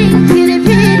वालिङ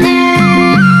फिरफिरे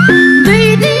दुई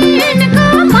दिनको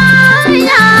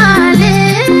मायाले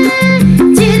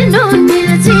चिर्नु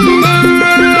दिल्छिरे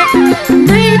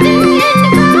दुई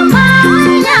दिनको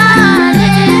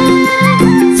मायाले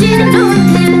चिर्नु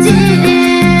दिल्छिरे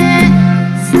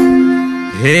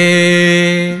हे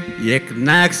एक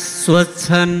नाक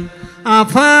सोध्छन्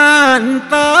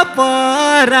आफन्त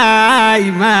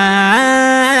पराइमा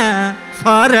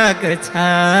फरक छ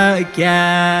क्या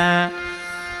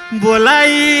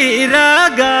बोलाइ र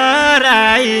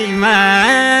गराइमा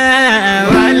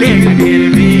वालिङ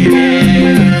बिर्बिरे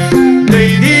दुई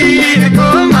दिनको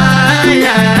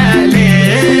मायाले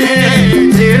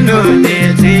चिर्नु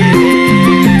दिल्छिरे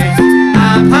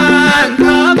आफन्त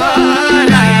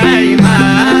पराइमा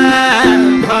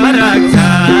फरक छ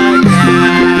क्या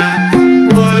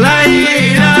बोलाइ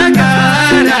र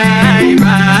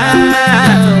गराइमा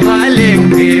वालिङ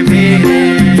बिर्बिरे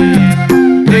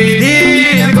दुई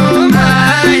दिनको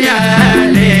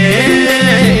मायाले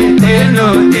चिर्नु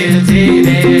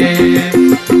दिल्छिरे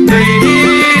दुई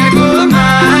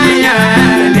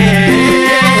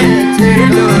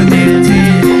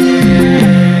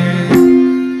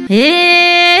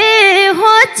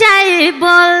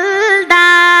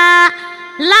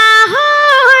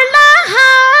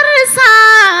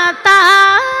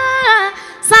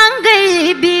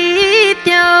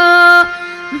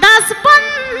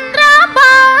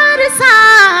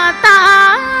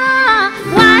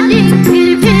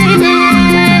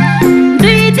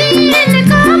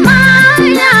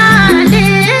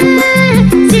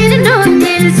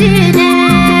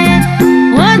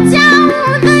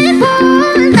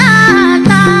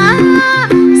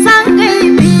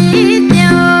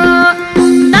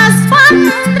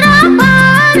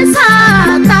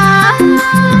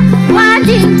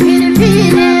वालिङ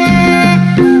फिरफिरे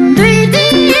दुई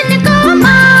दिनको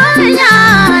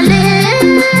मायाले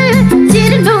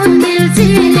चिर्नु दिल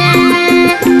चिरे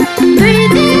दुई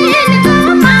दिनको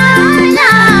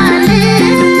मायाले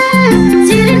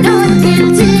चिर्नु दिल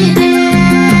चिरे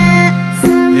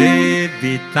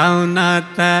बिताउन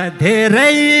त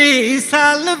धेरै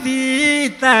साल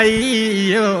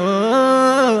बिताइयो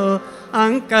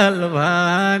अङ्कल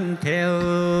भन्थ्यौ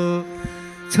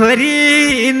छोरी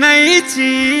नै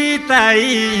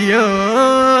चिताइयो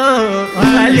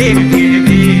वालिङ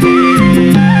फिरफिरे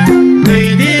दुई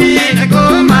दिनको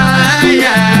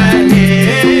मायाले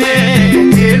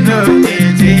चिर्नु दिल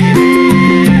चिरे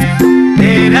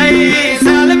धेरै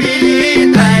साल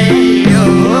बिताइयो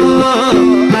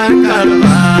अङ्कल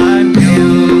भन्थ्यौ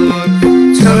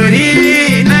छोरी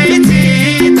नै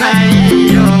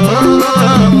चिताइयो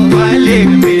वालिङ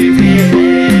फिरफिरे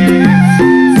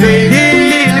दुई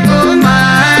दिनको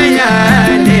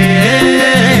मायाले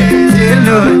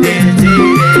चिर्नु दिल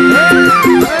चिरे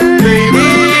दुई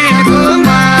दिनको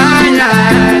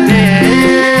मायाले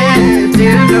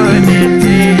चिर्नु दिल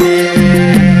चिरे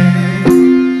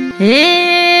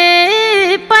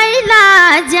ए पहिला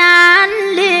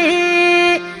जानले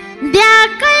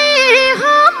द्याकै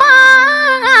हो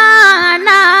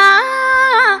माना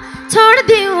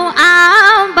छोडिदिउ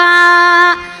आबा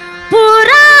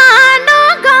पुरानो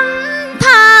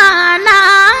गन्थाना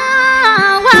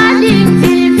वालिङ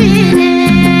फिरफिरे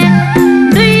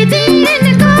दुई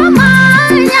दिनको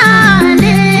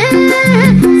मायाले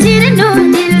चिर्नु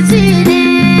दिल चिरे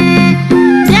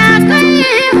द्याकै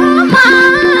हो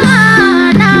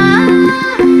माना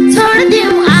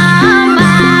छोडिदिउ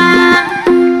आबा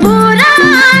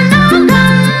पुरानो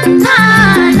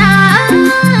गन्थाना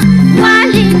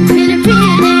वालिङ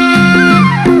फिरफिरे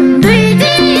दुई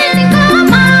दिनको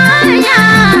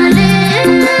मायाले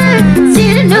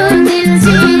चिर्नु दिल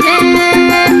चिरे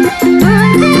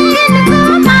दुई दिनको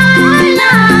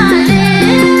मायाले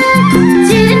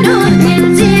चिर्नु दिल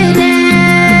चिरे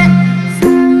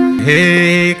हे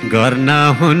गर्न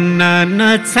हुन्न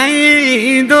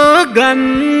नचाहिँदो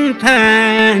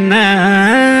गन्थाना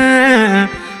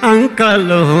अङ्कल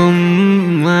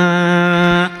हुम्मा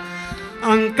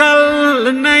अङ्कल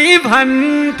नै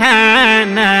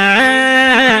भन्थाना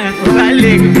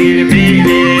वालिङ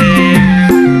फिरफिरे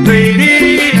दुई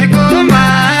दिनको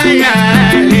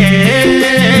मायाले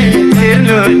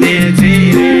चिर्नु दिल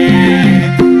चिरे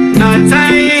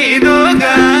नचाहिँदो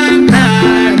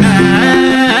गन्थाना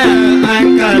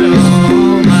अङ्कल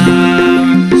हुम्मा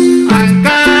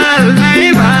अङ्कल नै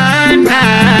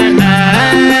भन्थाना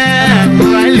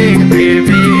वालिङ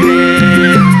फिरफिरे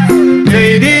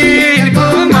दुई दिनको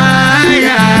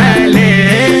मायाले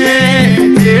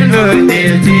चिर्नु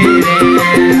दिल चिरे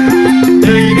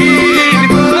दुई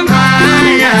दिनको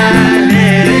मायाले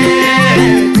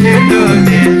चिर्नु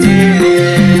दिल चिरे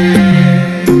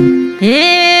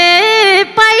ए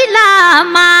पहिला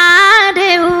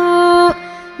मार्यौ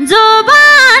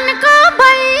जोबानको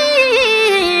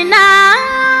बैना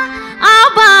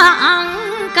अब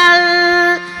अङ्कल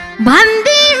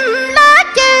भन्दिउँला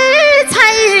के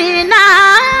छैन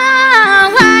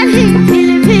वालिङ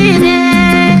फिरफिरे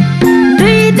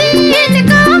दुई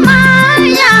दिनको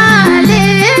मायाले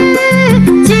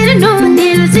चिर्नु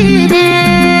दिल चिरे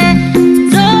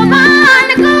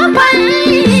जोबानको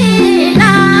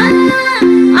बैना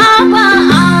अब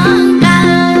अङ्कल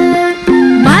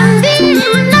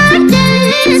भन्दिउँला के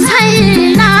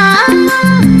छैन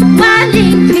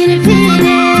वालिङ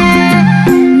फिरफिरे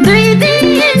दुई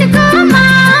दिनको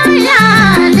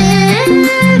मायाले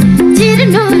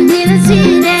चिर्नु दिल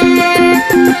चिरे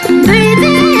दुई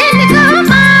दिनको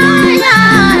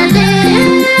मायाले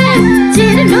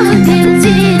चिर्नु दिल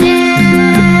चिरे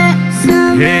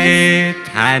हे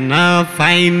थाहा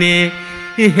नपाइने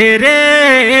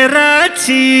हेरेर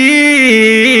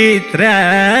चित्र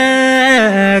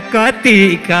कति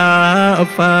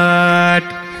कपट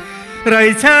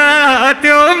रहेछ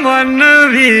त्यो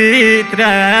मनभित्र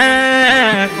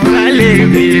वालिङ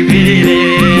फिरफिरे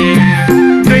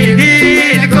दुई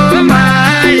दिनको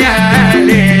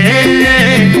मायाले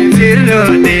चिर्नु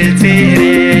दिल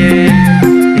चिरे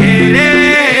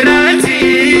हेरेर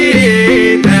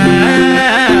चित्र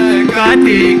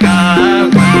कति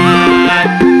कपट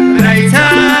रहेछ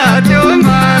त्यो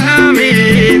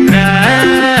मनभित्र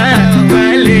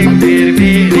वालिङ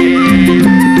फिरफिरे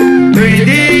दुई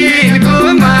दिनको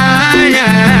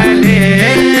मायाले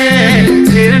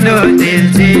चिर्नु दिल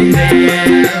चिरे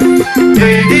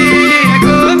दुई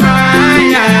दिनको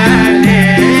मायाले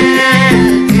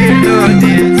चिर्नु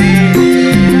दिल चिरे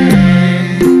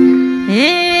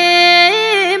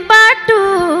ए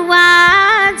बाटुवा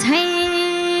झै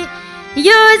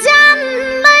यो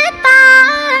जान्दै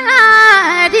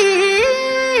तारी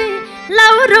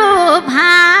लौरो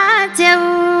भाज्यौ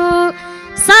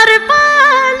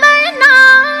सर्पलाई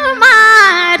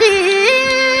नमारी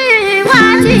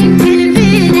वालिङ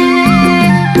फिरफिरे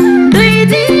दुई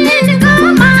दिनको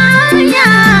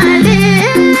मायाले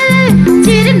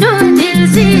चिर्नु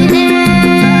दिल्सिरे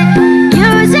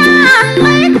यो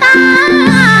जान्दै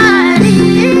तारी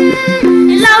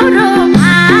लौरो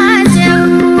भाज्यौ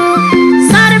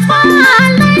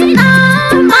सर्पलाई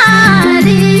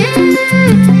नमारी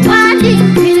वालिङ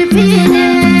फिरफिरे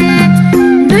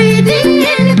दुई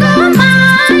दिनको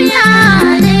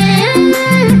मायाले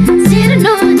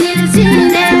चिर्नु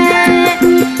दिल्सिरे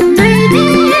दुई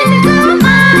दिनको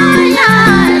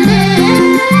मायाले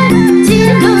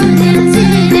चिर्नु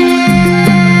दिल्सिरे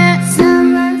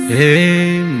हे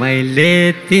मैले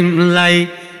तिमलाई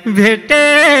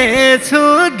भेटेछु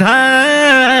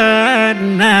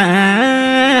धन्ना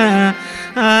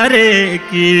अरे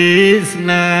कृष्ण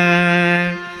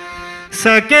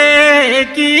सके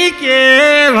कि के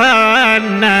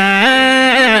भन्न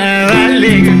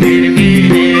वालिङ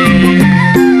फिरफिरे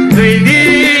दुई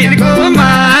दिनको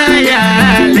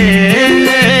मायाले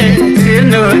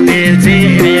चिर्नु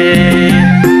दिल्सिरे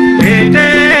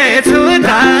भेटेछु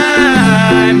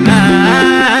धन्ना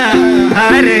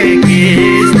हरे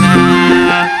कृष्ण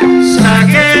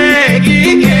सके कि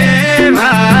के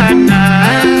भन्न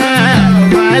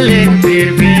वालिङ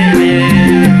फिरफिरे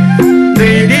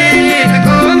दुई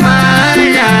दिनको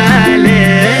मायाले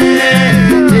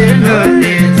चिर्नु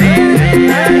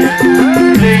दिल्सिरे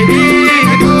दुई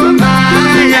दिनको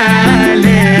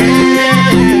मायाले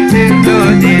चिर्नु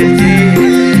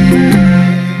दिल्सिरे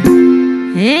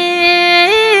हे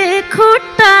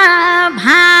खुट्टा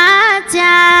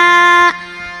भाजा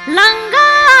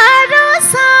लङ्गारो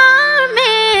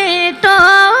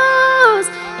समेटोस्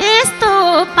यस्तो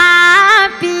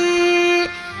पापी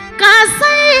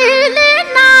कसैले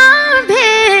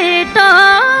नभेटोस्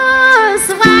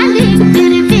वालिङ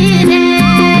फिरफिरे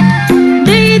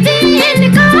दुई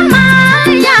दिनको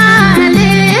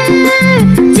मायाले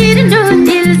चिर्नु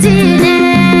दिल्सिरे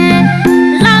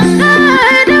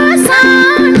लङ्गारो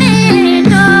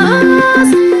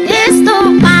समेटोस् यस्तो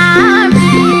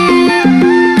पापी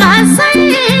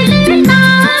कसैले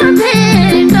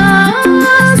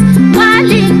नभेटोस्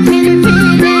वालिङ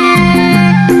फिरफिरे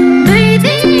दुई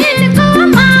दिनको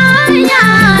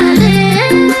मायाले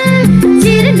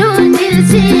चिर्नु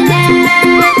दिल्सिरे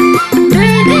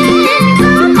दुई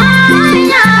दिनको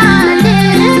मायाले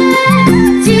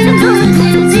चिर्नु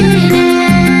दिल्सिरे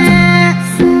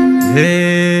हे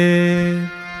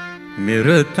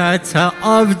मेरो त छ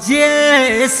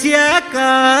अब्जेक्सिया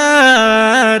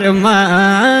कर्मा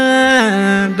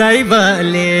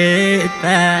दैवले त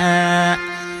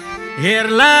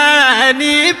हेर्ला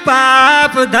नि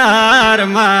पाप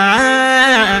धर्म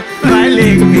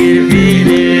वालिङ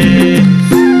फिरफिरे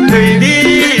दुई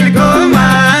दिनको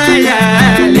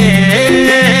मायाले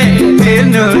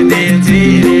चिर्नु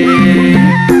दिल्सिरे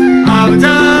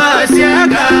अब्जेक्सिया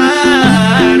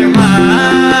कर्मा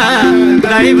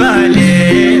दैवले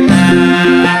त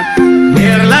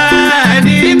हेर्ला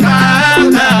नि पाप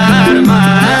धर्म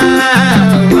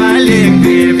वालिङ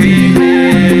फिरफिरे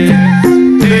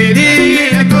दुई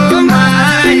दिनको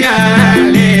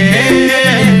मायाले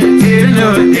चिर्नु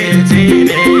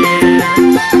दिल्सिरे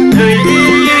दुई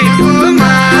दिनको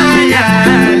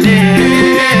मायाले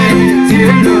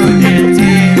चिर्नु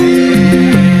दिल्सिरे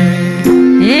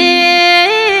हे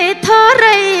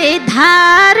थोरै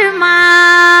धारमा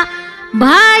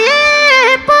भए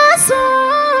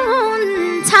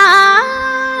पशुन्छ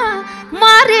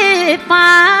मरे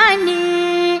पानी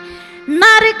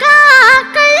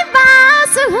नर्काकै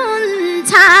बास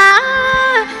हुन्छ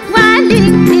वालिङ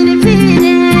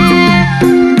फिरफिरे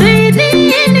दुई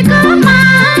दिनको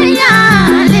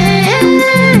मायाले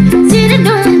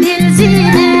चिर्नु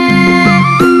दिल्सिरे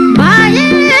भए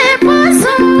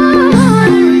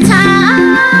पशुन्छ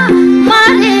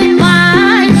मरे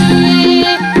पानी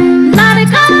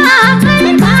नर्काकै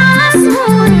बास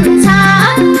हुन्छ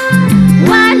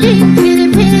वालिङ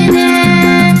फिरफिरे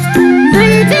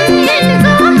दुई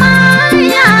दिनको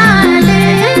मायाले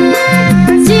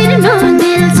चिर्नु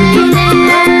दिल्सिरे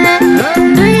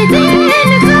दुई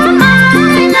दिनको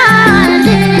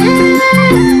मायाले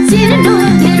चिर्नु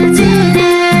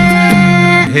दिल्सिरे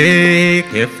हे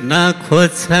खेप्न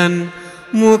खोज्छन्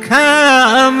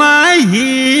मुखमा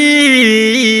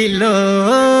हिलो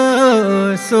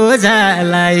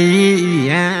सोझालाई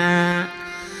यहाँ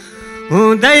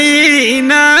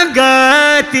हुँदैन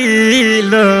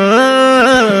गतिलो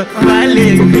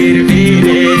वालिङ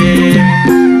फिरफिरे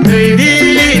दुई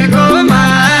दिनको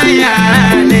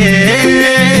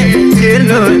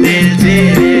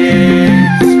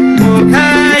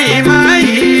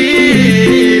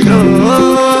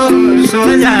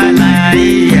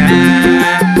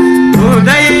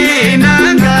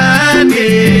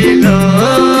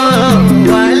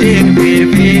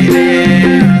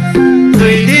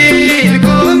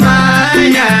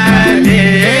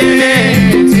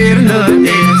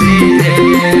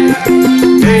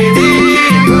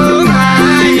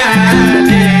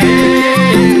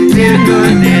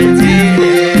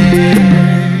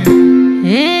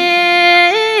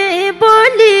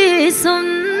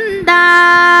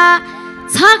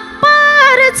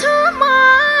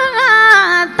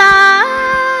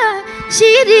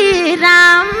श्री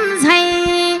राम झै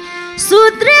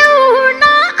सुध्र्याउन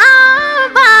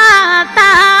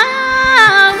आबाता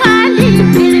वाली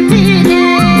फिरफिरे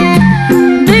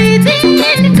दुई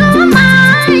दिनको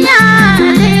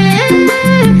मायाले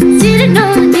चिर्नु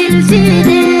दिल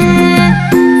चिरे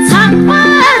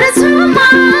छप्पर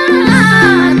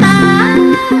छुमाता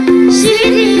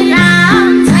श्री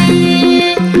राम झै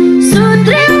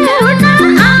सुध्र्याउन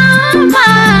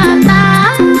आबाता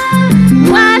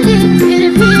वाली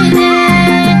फिरफिरे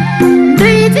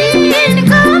दुई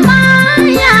दिनको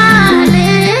मायाले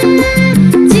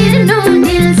चिर्नु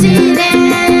दिल चिरे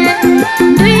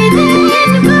दुई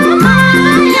दिनको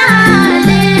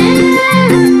मायाले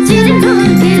चिर्नु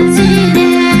दिल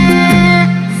चिरे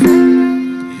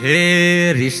हे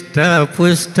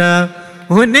हृष्टपुष्ट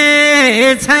हुने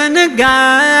छन्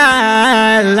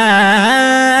गाला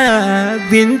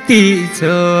बिन्ती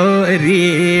छोरी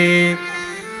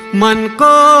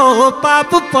मनको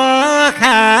पाप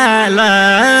पखाला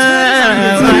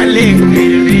वाली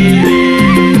फिरफिरे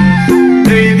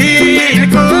दुई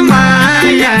दिनको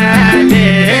मायाले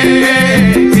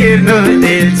चिर्नु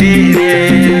दिल चिरे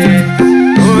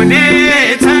हुने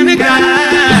छन्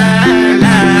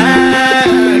गाला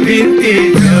बिन्ती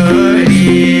छोरी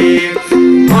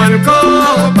मनको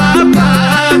पाप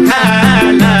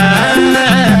पखाला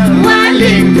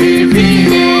वाली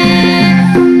फिरफिरे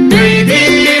दुई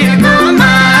दिनको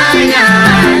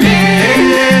मायाले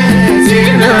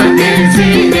चिर्नु दिल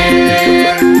चिरे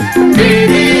दुई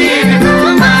दिनको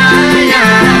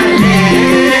मायाले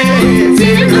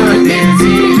चिर्नु दिल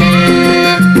चिरे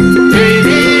दुई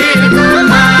दिनको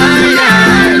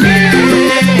मायाले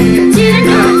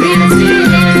चिर्नु दिल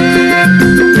चिरे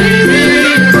दुई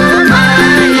दिनको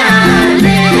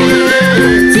मायाले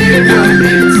चिर्नु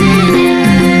दिल चिरे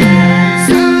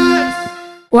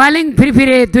वालिङ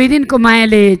फिरफिरे दुई दिनको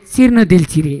मायाले चिर्नु दिल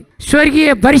चिरे। स्वर्गीय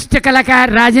वरिष्ठ कलाकार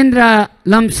राजेन्द्र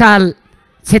लम्साल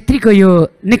छेत्रीको यो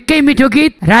निकै मिठो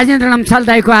गीत राजेन्द्र लम्साल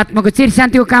दाईको आत्माको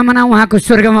चिरशान्तिको कामना, उहाँको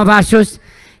स्वर्गमा बास होस्।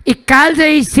 यी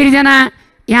कालजयी सृजना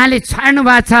यहाँले छाड्नु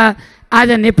भएको छ। आज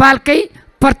नेपालकै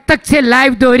प्रत्यक्ष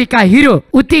लाइभ दोहोरीका हिरो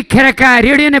उतिखेरका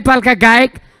रेडियो नेपालका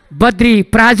गायक बद्री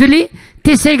पराजुली,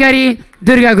 त्यसै गरी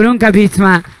दुर्गा गुरुङका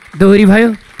बिचमा दोहोरी भयो।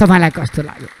 तपाईँलाई कस्तो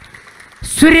लाग्यो?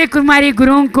 सूर्य कुमारी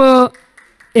गुरुङको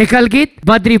एकल गीत,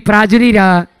 बद्री पराजुली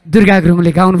र दुर्गा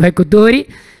गुरुङले गाउनु भएको दोहोरी।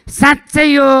 साँच्चै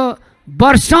यो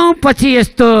वर्षौँपछि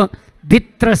यस्तो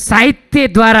भित्र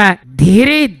साहित्यद्वारा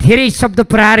धेरै धेरै शब्द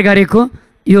प्रहार गरेको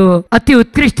यो अति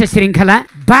उत्कृष्ट श्रृङ्खला।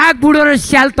 बाघ बुढो र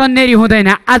स्याल तन्नेरी हुँदैन,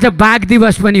 आज बाघ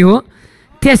दिवस पनि हो,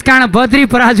 त्यसकारण बद्री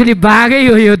पराजुली बाघै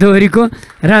हो यो दोहोरीको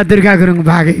र दुर्गा गुरुङ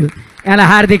बाघै हो। यसलाई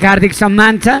हार्दिक हार्दिक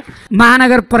सम्मान छ।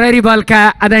 महानगर प्रहरी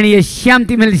बलका आदरणीय श्याम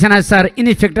तिमेल सेना सर,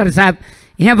 इन्सपेक्टर साहब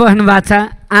यहाँ बस्नु भएको छ,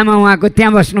 आमा उहाँको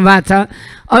त्यहाँ बस्नु भएको छ,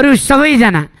 अरू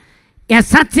सबैजना यहाँ।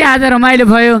 साँच्चै आज रमाइलो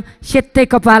भयो। सेतै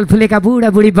कपाल फुलेका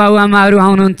बुढाबुढी बाबुआमाहरू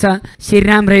आउनुहुन्छ।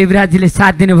 श्रीराम र युवराजीले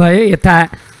साथ दिनुभयो। यता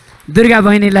दुर्गा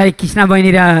बहिनीलाई, कृष्ण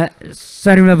बहिनी र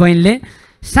शर्मिला बहिनीले।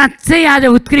 साँच्चै आज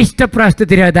उत्कृष्ट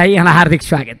प्रस्तुति रह दाई, यहाँलाई हार्दिक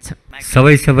स्वागत छ।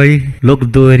 सबै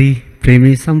लोकदोहोरी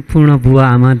प्रेमी सम्पूर्ण बुवा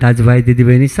आमा दाजुभाइ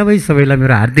दिदीबहिनी सबैलाई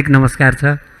मेरो हार्दिक नमस्कार छ।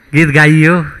 गीत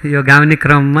गाइयो, यो गाउने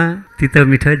क्रममा तितो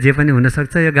मिठो जे पनि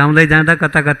हुनसक्छ। यो गाउँदै जाँदा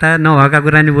कता कता नभएका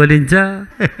कुरा नि बोलिन्छ,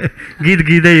 गीत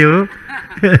गीतै हो,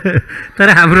 तर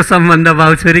हाम्रो सम्बन्ध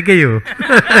बाउ छोरीकै हो।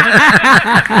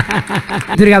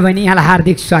 दुर्गा बहिनी यहाँलाई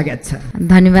हार्दिक स्वागत छ।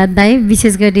 धन्यवाद दाई।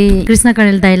 विशेष गरी कृष्ण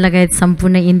कणेल दाई लगायत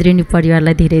सम्पूर्ण इन्द्रेणी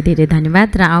परिवारलाई धेरै धेरै धन्यवाद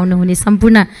र आउनुहुने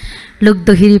सम्पूर्ण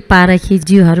लोकदोहोरी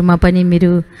पारखीज्यूहरूमा पनि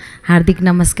मेरो हार्दिक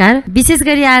नमस्कार। विशेष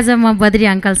गरी आज म बद्री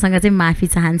अङ्कलसँग चाहिँ माफी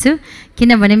चाहन्छु,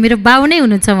 किनभने मेरो बाउ नै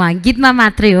हुनुहुन्छ उहाँ, गीतमा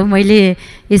मात्रै हो। मैले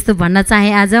यस्तो भन्न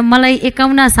चाहेँ, आज मलाई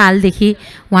 51 सालदेखि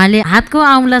उहाँले हातको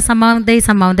औँला समाउँदै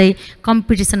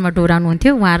कम्पिटिसनमा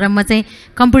डोराउनुहुन्थ्यो। उहाँ र म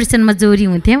चाहिँ कम्पिटिसनमा जोरी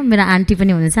हुन्थ्यौँ। मेरो आन्टी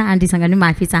पनि हुनुहुन्छ, आन्टीसँग पनि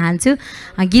माफी चाहन्छु।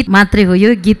 गीत मात्रै हो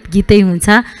यो, गीत गीतै हुन्छ,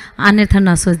 अन्यथा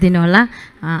नसोचिदिनु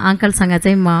होला। अङ्कलसँग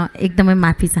चाहिँ म एकदमै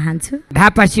माफी चाहन्छु।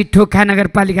 धापासी ठोखा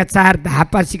नगरपालिका 4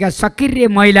 धापासीका सक्रिय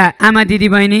महिला आमा दिदी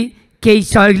बहिनी केही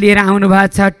सहयोग लिएर आउनु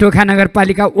भएको छ। टोखा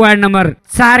नगरपालिका वार्ड नम्बर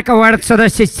 4 का वार्ड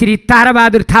सदस्य श्री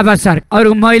ताराबहादुर थापा सर,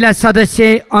 अरू महिला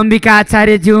सदस्य अम्बिका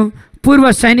आचार्यज्यू,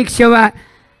 पूर्व सैनिक सेवा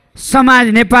समाज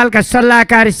नेपालका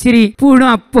सल्लाहकार श्री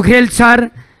पूर्ण पोखरेल सर,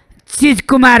 चिज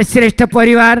कुमार श्रेष्ठ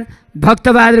परिवार,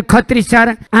 भक्तबहादुर खत्री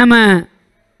सर, आमा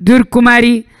दुर्गा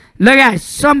कुमारी लगायत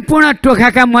सम्पूर्ण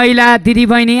टोखाका महिला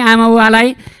दिदीबहिनी आमा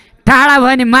बुवालाई टाढा भयो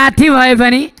भने माथि भए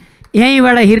पनि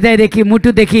यहीँबाट हृदयदेखि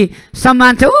मुटुदेखि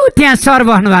सम्मान छ। त्यहाँ सर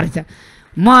बस्नु भएको छ।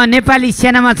 म नेपाली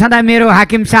सेनामा छँदा मेरो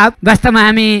हाकिम साहब, वास्तवमा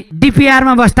हामी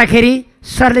डिपिआरमा बस्दाखेरि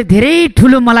सरले धेरै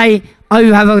ठुलो मलाई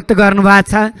अभिभावकत्व गर्नुभएको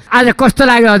छ। आज कस्तो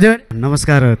लाग्यो हजुर?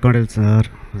 नमस्कार कणेल सर।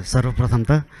 सर्वप्रथम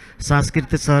त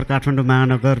सांस्कृतिक सहर काठमाडौँ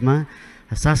महानगरमा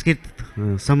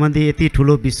सांस्कृतिक सम्बन्धी यति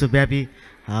ठुलो विश्वव्यापी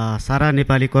सारा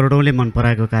नेपाली करोडौँले मन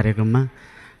पराएको कार्यक्रममा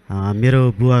मेरो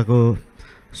बुवाको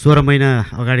 16 महिना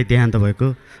अगाडि देहान्त भएको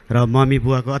र मम्मी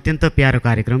बुवाको अत्यन्त प्यारो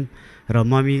कार्यक्रम र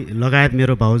मम्मी लगायत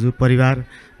मेरो भाउजू परिवार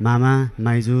मामा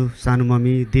माइजू सानो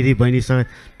मम्मी दिदी बहिनी सबै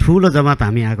ठुलो जमात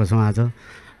हामी आएको छौँ आज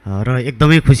र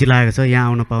एकदमै खुसी लागेको छ। यहाँ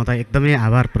आउन पाउँदा एकदमै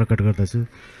आभार प्रकट गर्दछु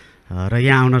र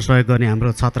यहाँ आउन सहयोग गर्ने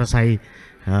हाम्रो छत्रसाई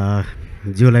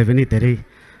ज्यूलाई पनि धेरै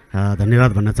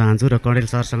धन्यवाद भन्न चाहन्छु र कणेल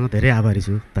सरसँग धेरै आभारी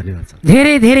छु। धन्यवाद सर।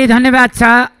 धेरै धेरै धन्यवाद छ।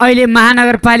 अहिले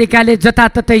महानगरपालिकाले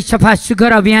जताततै सफा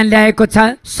सुग्घर अभियान ल्याएको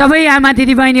छ। सबै आमा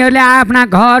दिदीबहिनीहरूले आफ्ना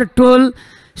घर टोल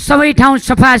सबै ठाउँ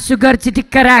सफा सुग्घर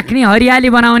चिटिक्क राख्ने हरियाली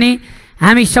बनाउने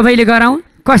हामी सबैले गरौँ।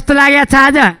 कस्तो लागेको छ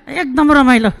आज? एकदम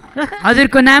रमाइलो।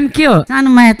 हजुरको नाम के हो? सानो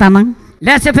माया तामाङ।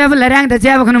 ल्यासो फ्याबुल र्याङ त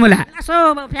ज्याब खानु मुला।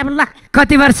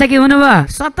 कति वर्ष कि हुनुभयो?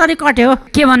 70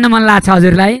 कट्यो। के भन्न मन लाग्छ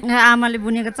हजुरलाई? आमाले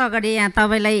बुनेको चकडी यहाँ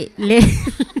तपाईँलाई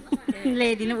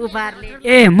ल्याइदिनु उपहारले।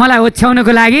 ए मलाई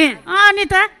ओछ्याउनको लागि? अनि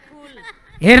त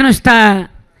हेर्नुहोस् त,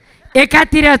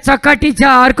 एकातिर चकटी छ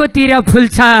अर्कोतिर फुल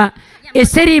छ।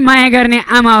 यसरी माया गर्ने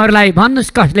आमाहरूलाई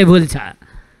भन्नुहोस् कसले भुल्छ?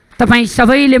 तपाईँ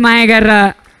सबैले माया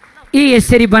गरेर यी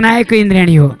यसरी बनाएको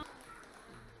इन्द्रेणी हो।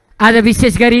 आज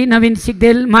विशेष गरी नवीन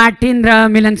सिग्देल, मार्टिन र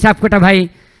मिलन सापकोटा भाइ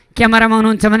क्यामेरामा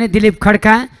हुनुहुन्छ भने दिलीप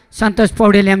खड्का, सन्तोष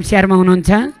पौडेल एमसिआरमा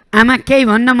हुनुहुन्छ। आमा केही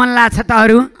भन्न मन लाग्छ त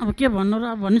अरू? अब के भन्नु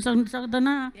र, भन्नु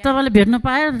सक्दैन। तपाईँले भेट्नु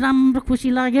पायो, राम्रो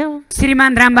खुसी लाग्यो।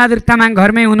 श्रीमान रामबहादुर तामाङ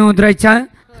घरमै हुनुहुँदो रहेछ।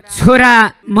 छोरा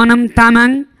मनम तामाङ,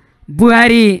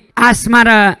 बुहारी आसमा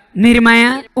र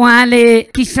निर्माया। उहाँले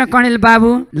कृष्ण कणेल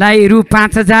बाबुलाई रु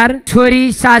 5000,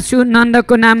 छोरी सासू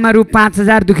नन्दको नाममा रु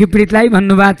 5000 दुखी पीडितलाई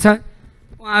भन्नुभएको छ।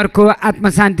 उहाँहरूको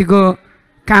आत्मशान्तिको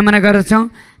कामना गर्दछौँ।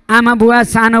 आमा बुवा,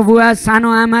 सानो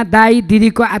आमा, दाई,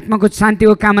 दिदीको आत्माको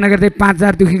शान्तिको कामना गर्दै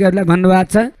 5000 दुखीहरूलाई भन्नुभएको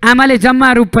छ। आमाले जम्मा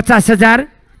रु 50000,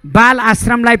 बाल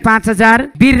आश्रमलाई 5000,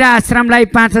 वृद्ध आश्रमलाई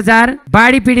 5000,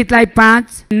 बाढी पीडितलाई 5,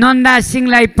 नन्दा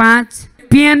सिंहलाई 5,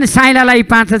 पिएन साइलालाई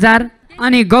 5000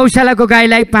 अनि गौशालाको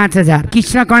गाईलाई 5000,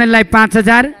 कृष्ण कणेललाई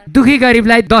 5000, दुखी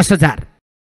गरिबलाई 10000।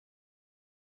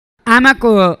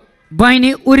 आमाको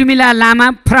बहिनी उर्मिला लामा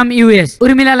फ्रम युएस।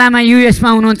 उर्मिला लामा युएसमा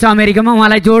हुनुहुन्छ, अमेरिकामा।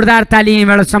 उहाँलाई जोरदार ताली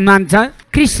यहीँबाट सम्मान छ।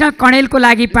 कृष्ण कणेलको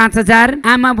लागि 5000,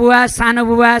 आमा बुवा, सानो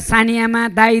बुवा, सानी आमा,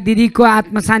 दाई, दिदीको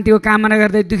आत्मशान्तिको कामना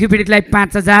गर्दै दुखी पीडितलाई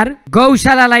 5000,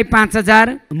 गौशालालाई 5000,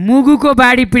 मुगुको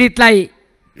बाढी पीडितलाई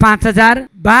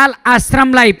 5000, बाल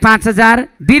आश्रमलाई 5000,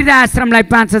 वृद्ध आश्रमलाई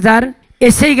 5000,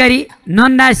 यसै गरी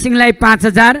नन्दा सिंहलाई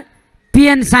 5000,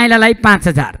 पिएन साइलालाई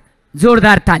 5000।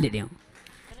 जोरदार ताली दिउँ।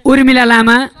 उर्मिला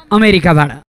लामा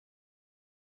अमेरिकाबाट।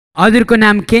 हजुरको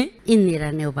नाम के? इन्दिरा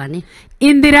नेउपाने।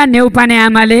 इन्दिरा नेउपाने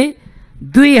आमाले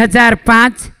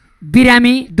 2005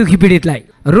 बिरामी दुखी पीडितलाई।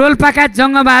 रोल्पाका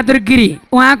जङ्गबहादुर गिरी,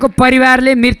 उहाँको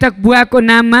परिवारले मृतक बुवाको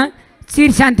नाममा चिर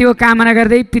शान्तिको कामना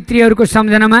गर्दै पितृहरूको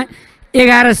सम्झनामा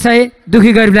 1100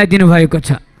 दुखी गरिबलाई दिनुभएको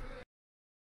छ।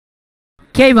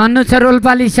 केही भन्नु छ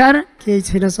रोल्पाली सर? केही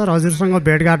छैन सर, हजुरसँग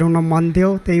भेटघाट हुन मन थियो,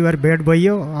 त्यही भएर भेट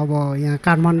भइयो। अब यहाँ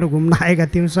काठमाडौँ घुम्न आएका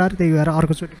थियौँ सर, त्यही भएर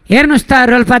अर्कोचोटि। हेर्नुहोस् त,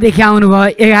 रोल्पादेखि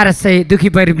आउनुभयो 1100 दुखी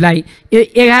गरिबलाई। यो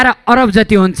 11 अरब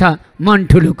जति हुन्छ, मन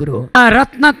ठुलो कुरो हो।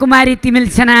 रत्न कुमारी तिमिल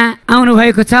सेना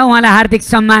आउनुभएको छ, उहाँलाई हार्दिक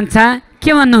सम्मान छ।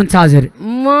 के भन्नुहुन्छ हजुर?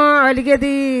 म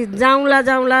अलिकति जाउँला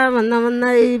भन्दा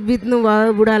बित्नु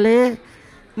भयो बुढाले।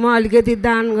 म अलिकति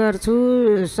दान गर्छु,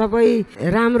 सबै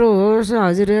राम्रो होस्,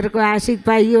 हजुरहरूको आशिक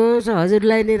पाइयोस्,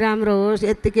 हजुरलाई नि राम्रो होस्,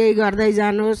 यत्तिकै गर्दै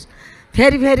जानुहोस्।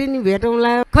 फेरि नि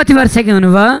भेटौँला। कति वर्ष कि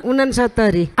हुनुभयो?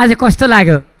 69। आज कस्तो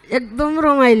लाग्यो? एकदम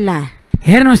रमाइला।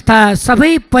 हेर्नुहोस् त,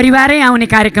 सबै परिवारै आउने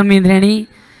कार्यक्रम इन्द्रेणी।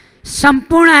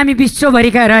 सम्पूर्ण हामी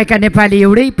विश्वभरिका रहेका नेपाली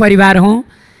एउटै परिवार हौँ।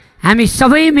 हामी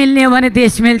सबै मिल्ने हो भने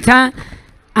देश मिल्छ।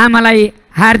 आमालाई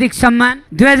हार्दिक सम्मान।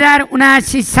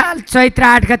 2079 साल चैत्र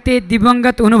 8 गते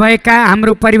दिवंगत हुनुभएका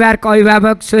हाम्रो परिवारको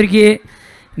अभिभावक स्वर्गीय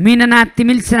मीननाथ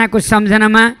तिमिल सेनाको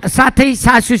सम्झनामा, साथै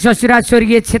सासू ससुरा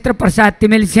स्वर्गीय क्षेत्र प्रसाद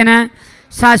तिमिल सेना,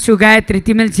 सासू गायत्री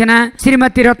तिमिल सेना,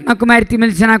 श्रीमती रत्नकुमारी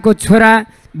तिमिल सेनाको छोरा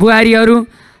बुहारीहरू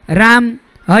राम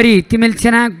हरि तिमिल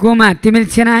सेना, गोमा तिमिल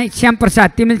सेना, श्याम प्रसाद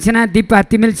तिमिल सेना, दीपा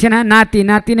तिमिल सेना,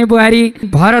 नातिने बुहारी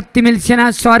भरत तिमिल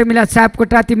सेना, शर्मिला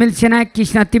सापकोटा तिमिल सेना,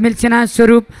 कृष्ण तिमिल सेना,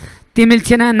 स्वरूप तिमिल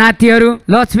सेना, नातिहरू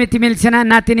लक्ष्मी तिमिल सेना,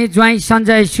 नातिनी ज्वाइँ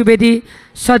सञ्जय सुवेदी,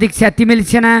 सदीक्षा तिमिल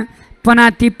सेना,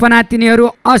 पनातिनीहरू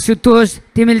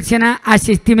असुतोष तिमिल सेना,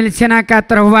 आशिष तिमिल सेनाका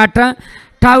तर्फबाट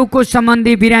टाउको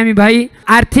सम्बन्धी बिरामी भई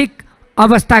आर्थिक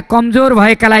अवस्था कमजोर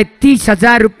भएकालाई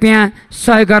 30,000 रुपियाँ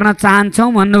सहयोग गर्न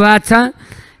चाहन्छौँ भन्नुभएको छ।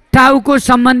 टाउको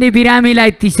सम्बन्धी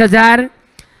बिरामीलाई 30,000,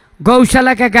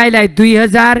 गौशालाका गाईलाई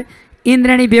 2000,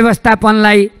 इन्द्रेणी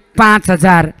व्यवस्थापनलाई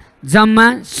 5000, जम्मा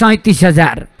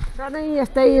 37,000। सधैँ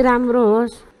यस्तै राम्रो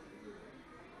होस्।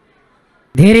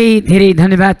 धेरै धेरै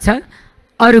धन्यवाद छ।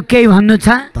 अरू केही भन्नु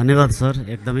छ? धन्यवाद सर,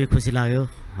 एकदमै खुसी लाग्यो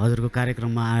हजुरको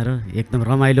कार्यक्रममा आएर, एकदम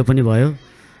रमाइलो पनि भयो।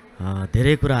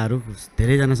 धेरै कुराहरू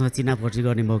धेरैजनासँग चिनापर्ची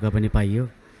गर्ने मौका पनि पाइयो,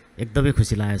 एकदमै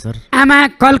खुसी लाग्यो सर। आमा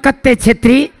कलकत्ते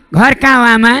छेत्री, घर कहाँ हो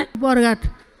आमा?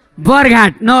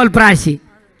 बरघाट नवलपरासी।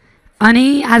 अनि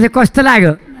आज कस्तो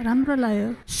लाग्यो? राम्रो लाग्यो।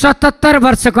 77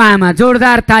 वर्षको आमा,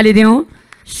 जोरदार ताली दिउँ।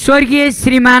 स्वर्गीय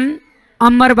श्रीमान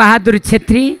अमर बहादुर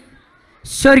छेत्री,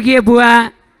 स्वर्गीय बुवा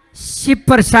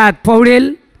शिवप्रसाद पौडेल,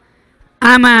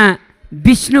 आमा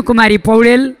विष्णु कुमारी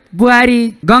पौडेल, बुहारी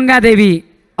गङ्गादेवी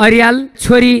अर्याल,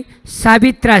 छोरी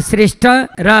सावित्रा श्रेष्ठ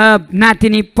र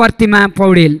नातिनी प्रतिमा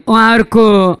पौडेल। उहाँहरूको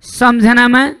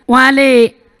सम्झनामा उहाँले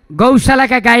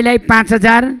गौशालाका गाईलाई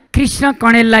 5000, कृष्ण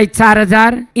कणेललाई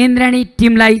 4000, इन्द्राणी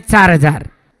टिमलाई 4000।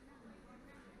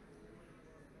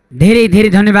 धेरै धेरै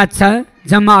धन्यवाद छ,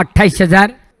 जम्मा 28,000।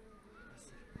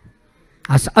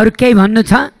 हस्, अरू केही भन्नु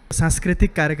छ?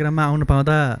 सांस्कृतिक कार्यक्रममा आउनु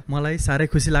पाउँदा मलाई साह्रै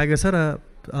खुसी लाग्यो छ र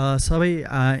सबै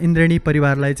इन्द्रेणी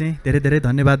परिवारलाई चाहिँ धेरै धेरै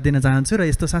धन्यवाद दिन चाहन्छु। र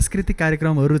यस्तो सांस्कृतिक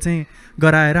कार्यक्रमहरू चाहिँ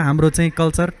गराएर हाम्रो चाहिँ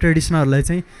कल्चर ट्रेडिसनहरूलाई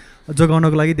चाहिँ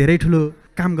जोगाउनको लागि धेरै ठुलो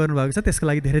काम गर्नुभएको छ, त्यसको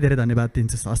लागि धेरै धेरै धन्यवाद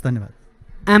दिन्छु। हस्, धन्यवाद।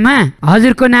 आमा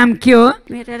हजुरको नाम के हो?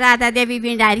 मेरो राधा देवी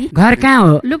बिडारी। घर कहाँ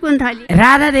हो? लुकुनथली।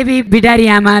 राधा देवी बिडारी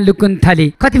आमा, लुकुनथली।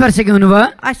 कति वर्षको हुनुभयो?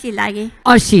 80 लागे।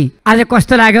 80। आज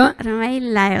कस्तो लाग्यो? रमाइलो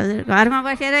लाग्यो हजुर, घरमा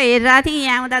बसेर हेरिरहेको थिएँ,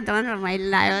 यहाँ आउँदा झन् रमाइलो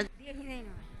लाग्यो।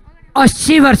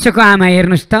 80 वर्षको आमा,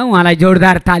 हेर्नुहोस् त, उहाँलाई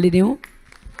जोरदार ताली दिउँ।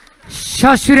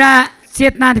 ससुरा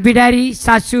चेतनाथ बिडारी,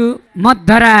 सासू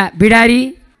मधरा बिडारी,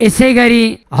 यसै गरी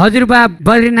हजुरबा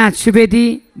बद्रीनाथ सुवेदी,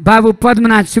 बाबु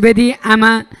पद्मनाथ सुवेदी,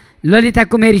 आमा ललिता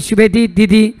कुमारी सुवेदी,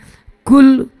 दिदी कुल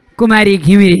कुमारी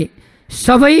घिमिरे।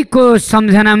 सबैको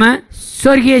सम्झनामा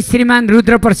स्वर्गीय श्रीमान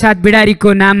रुद्रप्रसाद बिडारीको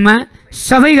नाममा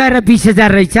सबै गरेर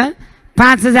 20,000 रहेछ।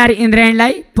 5,000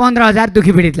 इन्द्रायणलाई, 15,000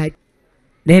 दुखी पीडितलाई।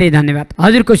 धेरै धन्यवाद।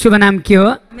 हजुरको शुभ नाम के हो?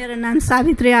 मेरो नाम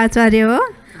सावित्री आचार्य हो।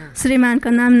 श्रीमानको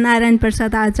नाम नारायण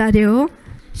प्रसाद आचार्य हो।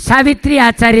 सावित्री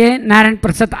आचार्य, नारायण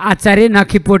प्रसाद आचार्य,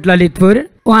 नखीपोट ललितपुर।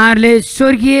 उहाँहरूले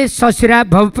स्वर्गीय ससुरा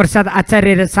भवप्रसाद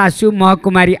आचार्य र सासू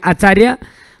महकुमारी आचार्य,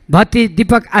 भति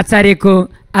दीपक आचार्यको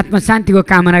आत्मशान्तिको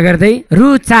कामना गर्दै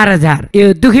रु 4000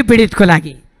 यो दुखी पीडितको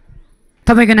लागि।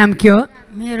 तपाईँको नाम के हो?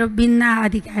 मेरो बिन्दा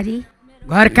अधिकारी।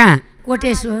 घर कहाँ?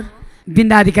 कोटेश्वर।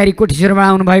 बिन्दा अधिकारी कोटेश्वरबाट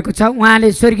आउनुभएको छ।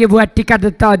 उहाँले स्वर्गीय बुवा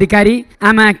टिकादत्त अधिकारी,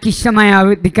 आमा किशमाया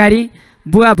अधिकारी,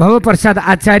 बुवा भवप्रसाद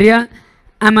आचार्य,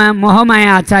 आमा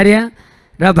महमाया आचार्य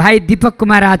र भाइ दीपक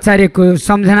कुमार आचार्यको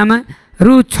सम्झनामा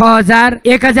रु 6000,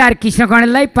 1000 कृष्ण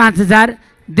कणेललाई, 5000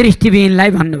 दृष्टिविहीनलाई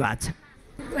भन्नुभएको छ।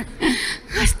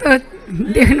 कस्तो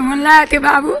देख्नु मन लाग्यो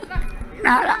बाबु।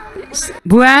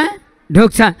 बुवा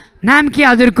ढोक्छ। नाम के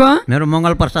हजुरको? मेरो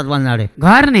मङ्गल प्रसाद बन्जाडे।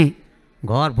 घर नि?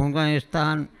 घर भुङ्गा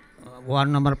स्थान वार्ड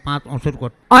नम्बर 5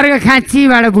 औसुरकोट।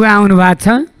 अर्घाखाँचीबाट बुवा आउनु भएको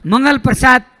छ। मङ्गल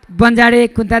प्रसाद बन्जाडे,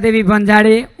 कुन्तादेवी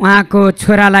बन्जाडे, उहाँको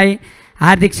छोरालाई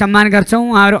हार्दिक सम्मान गर्छौँ।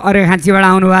 उहाँहरू अर्घाखाँचीबाट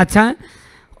आउनु भएको छ।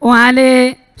 उहाँले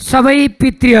सबै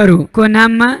पितृहरूको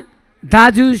नाममा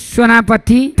दाजु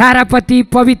सोनापति, तारापति,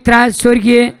 पवित्रा,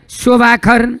 स्वर्गीय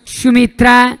शोभाखर,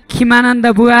 सुमित्रा, खिमानन्द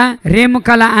बुवा,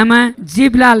 रेमकला आमा,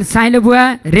 जीवलाल साइलो बुवा,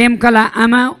 रेमकला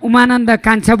आमा, उमानन्द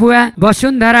कान्छा बुवा,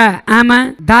 वसुन्धरा आमा,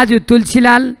 दाजु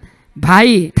तुलसीलाल,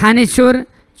 भाइ थानेश्वर,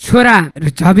 छोरा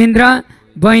झविन्द्र,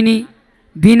 बहिनी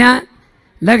बिना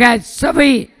लगायत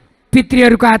सबै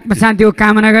पितृहरूको आत्मशान्तिको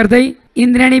कामना गर्दै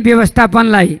इन्द्रेणी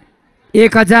व्यवस्थापनलाई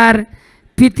 1000,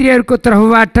 पितृहरूको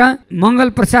तर्फबाट मङ्गल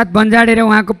प्रसाद बन्जाडे र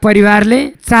उहाँको परिवारले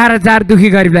 4000 दुखी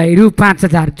गरिबलाई रु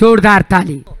 5000। जोरदार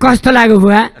ताली। कस्तो लाग्यो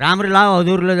बुवा? राम्रो लाग्यो,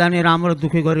 हजुरले जाने राम्रो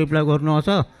दुखी गरिबलाई गर्नुहोस्।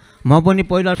 म पनि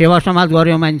पहिला सेवा समाज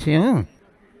गरेको मान्छे हुँ।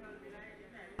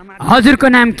 हजुरको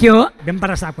नाम के हो?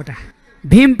 भीमप्रसाद सापकोटा।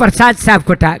 भीमप्रसाद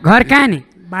सापकोटा। घर कहाँ नि?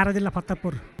 12 जिल्ला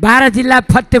फतेहपुर। 12 जिल्ला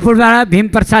फतेहपुरबाट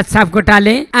भीमप्रसाद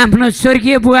सापकोटाले आफ्नो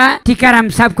स्वर्गीय बुवा टिकाराम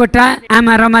सापकोटा,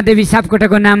 आमा रमादेवी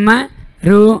सापकोटाको नाममा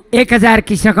रु 1000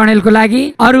 कृष्ण कणेलको लागि,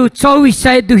 अरू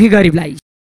 2400 दुखी गरिबलाई।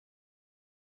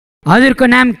 हजुरको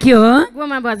नाम के हो?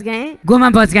 गोमा बजगाई। गोमा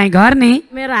बजगाई। घर नि?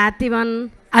 मेरो हात्तीवन।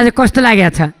 आज कस्तो लागेको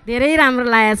छ? धेरै राम्रो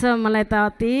लागेको छ मलाई त,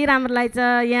 अति राम्रो लागेको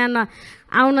छ। यहाँ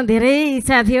आउन धेरै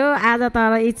इच्छा थियो, आज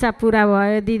तर इच्छा पुरा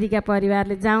भयो। दिदीका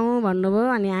परिवारले जाउँ भन्नुभयो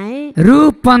अनि आएँ।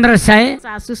 रु 1500।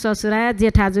 सासू ससुरा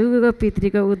जेठाजुको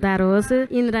पितृको उद्धार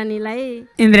होस्।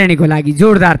 इन्द्राणीलाई, इन्द्राणीको लागि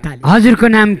जोरदार ताली। हजुरको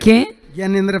नाम के?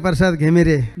 ज्ञानेन्द्र प्रसाद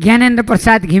घिमिरे। ज्ञानेन्द्र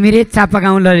प्रसाद घिमिरे,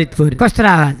 चापागाउँ ललितपुर। कस्तो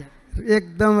आवाज?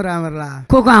 एकदम राम्रो लाग्यो।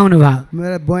 को आउनु भयो?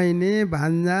 मेरो बहिनी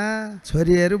भान्जा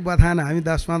छोरीहरू बथान हामी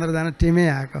 10-15 जना टिमै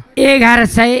आएको।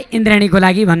 1100 इन्द्रेणीको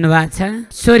लागि भन्नुभएको छ।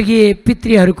 स्वर्गीय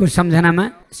पितृहरूको सम्झनामा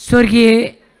स्वर्गीय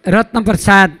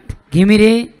रत्नप्रसाद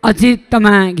घिमिरे, अजित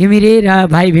तमा घिमिरे र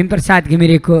भाइ भीमप्रसाद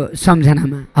घिमिरेको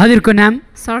सम्झनामा। हजुरको नाम?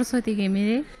 सरस्वती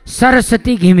घिमिरे।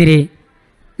 सरस्वती घिमिरे,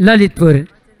 ललितपुर।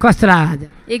 कस्तो लाग्यो?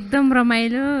 एकदम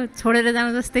रमाइलो, छोडेर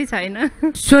जानु जस्तै छैन।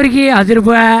 स्वर्गीय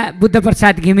हजुरबुवा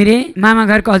बुद्धप्रसाद घिमिरे, मामा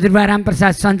घरको हजुरबुवा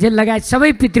रामप्रसाद सञ्चेल लगायत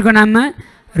सबै पितृको नाममा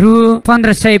रु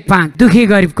 1505 दुखी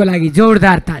गरिबको लागि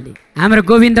जोरदार ताली। हाम्रो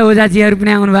गोविन्द ओझाजीहरू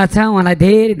पनि आउनु भएको छ, उहाँलाई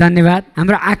धेरै धन्यवाद।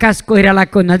 हाम्रो आकाश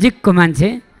कोइरालाको नजिकको मान्छे,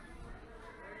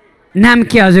 नाम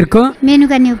के हजुरको?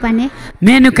 मेनुका नेउपाने।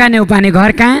 मेनुका नेउपाने,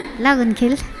 घर कहाँ?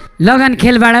 लगनखेल।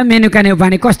 लगनखेलबाट मेनुका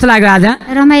नेउपाने। कस्तो लाग्यो आज?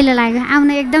 रमाइलो लाग्यो, आउन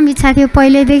एकदम इच्छा थियो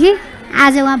पहिल्यैदेखि,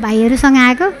 आज उहाँ भाइहरूसँग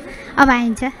आएको, अब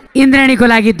आइन्छ। इन्द्रेणीको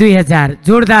लागि 2000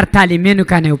 जोरदार ताली।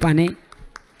 मेनुका नेउपाने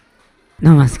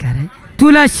नमस्कार है।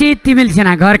 तुलसी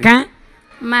तिमिलसेना, घर कहाँ?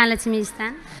 महालक्ष्मी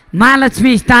स्थान।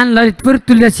 महालक्ष्मी स्थान, ललितपुर।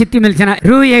 तुलसी तिमिलसेना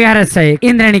रु 1100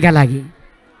 इन्द्रेणीका लागि।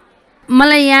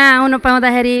 मलाई यहाँ आउन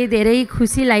पाउँदाखेरि धेरै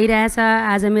खुसी लागिरहेछ।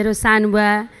 आज मेरो सानुबुवा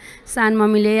सानो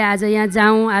मम्मीले आज यहाँ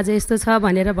जाउँ, आज यस्तो छ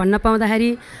भनेर भन्न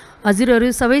पाउँदाखेरि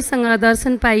हजुरहरू सबैसँग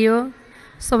दर्शन पाइयो।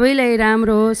 सबैलाई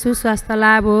राम्रो होस्, सुस्वास्थ्य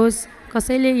लाभ होस्,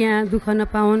 कसैले यहाँ दुःख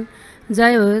नपाउन्।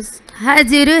 जय होस्।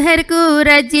 हजुरहरूको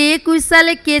राज्य कुशल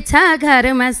के छ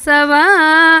घरमा सब,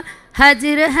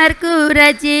 हजुरहरूको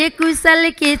राज्य कुशल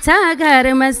के छ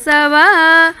घरमा सब,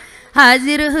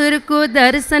 हजुरहरूको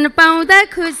दर्शन पाउँदा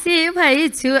खुसी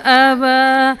भइछु अब,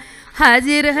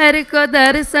 हजुरहरूको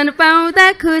दर्शन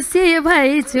पाउँदा खुसी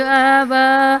भइछु अब।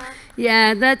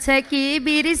 याद छ कि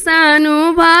बिर्सनु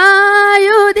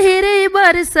भयो, धेरै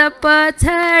वर्ष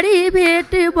पछाडि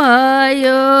भेट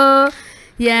भयो।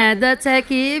 याद छ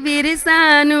कि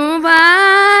बिर्सनु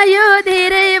भयो,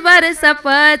 धेरै वर्ष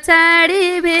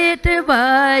पछाडि भेट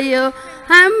भयो।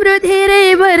 हाम्रो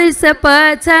धेरै वर्ष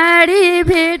पछाडि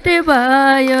भेट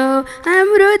भयो,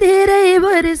 हाम्रो धेरै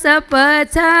वर्ष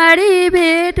पछाडि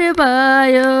भेट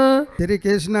भयो। श्री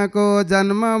कृष्णको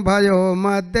जन्म भयो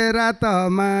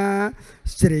मध्यरातमा,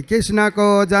 श्री कृष्णको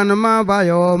जन्म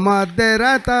भयो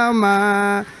मध्यरातमा,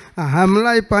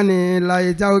 हामीलाई पनि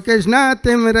लैजाऊ कृष्ण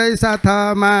तिम्रै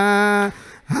साथमा,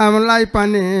 हामीलाई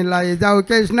पनि लैजाऊ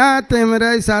कृष्ण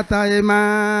तिम्रै साथैमा।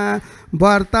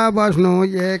 व्रत बस्नु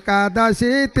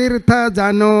एकादशी, तीर्थ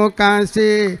जानु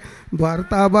काशी,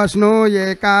 व्रत बस्नु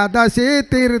एकादशी,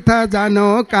 तीर्थ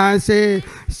जानु काशी।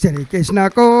 श्री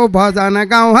कृष्णको भजन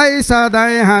गाउँ है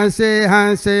सधैँ हाँसे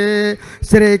हाँसे,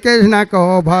 श्री कृष्णको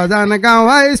भजन गाउँ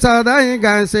है सधैँ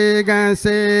गाँसे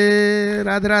गाँसे।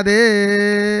 राधे राधे।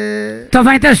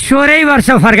 तपाईँ त 16 वर्ष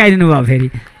फर्काइदिनु भयो फेरि,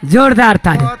 जोरदार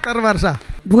ताली। 72 वर्ष।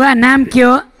 बुवा नाम के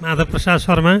हो? माधव प्रसाद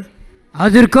शर्मा।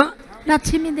 हजुरको?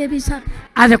 लक्ष्मी देवी सर।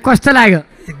 आज कस्तो लाग्यो?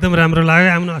 एकदम राम्रो लाग्यो,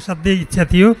 आउनु असाध्यै इच्छा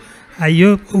थियो, आइयो।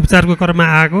 उपचारको क्रममा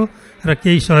आएको र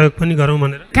केही सहयोग पनि गरौँ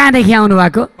भनेर। कहाँदेखि आउनु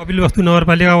भएको? कपिलवस्तु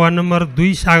नगरपालिका वार्ड नम्बर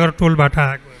 2 सागर टोलबाट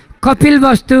आएको।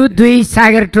 कपिलवस्तु 2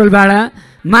 सागर टोलबाट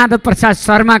माधव प्रसाद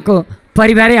शर्माको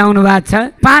परिवारै आउनु भएको छ।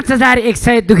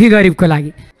 5100 दुखी गरिबको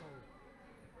लागि।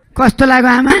 कस्तो लाग्यो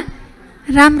आमा?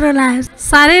 राम्रो लाग्यो,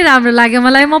 साह्रै राम्रो लाग्यो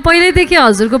मलाई। म पहिल्यैदेखि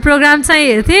हजुरको प्रोग्राम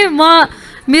चाहिँ हेर्थेँ।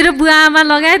 मेरो बुवा आमा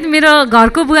लगायत मेरो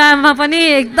घरको बुवा आमा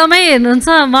पनि एकदमै हेर्नुहुन्छ।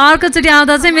 म अर्कोचोटि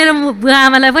आउँदा चाहिँ मेरो बुवा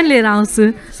आमालाई पनि लिएर आउँछु।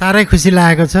 साह्रै खुसी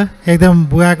लागेको छ। एकदम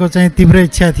बुवाको चाहिँ तीव्र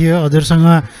इच्छा थियो हजुरसँग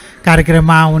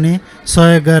कार्यक्रममा आउने,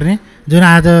 सहयोग गर्ने, जुन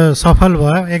आज सफल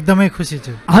भयो। एकदमै खुसी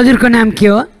छु। हजुरको नाम के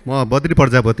हो? म बद्री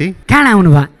प्रजापति। कहाँ आउनु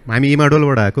भयो? हामी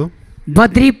इमाडोलबाट आएको।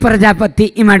 बद्री प्रजापति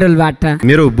इमाडोलबाट।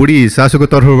 मेरो बुढी सासूको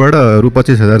तर्फबाट रु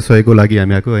 25,000 सहयोगको लागि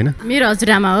हामी आएको होइन। मेरो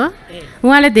हजुरआमा हो,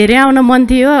 उहाँले धेरै आउन मन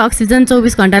थियो, अक्सिजन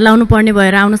 24 घन्टा लाउनु पर्ने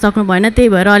भएर आउन सक्नु भएन, त्यही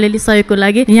भएर अलिअलि सहयोगको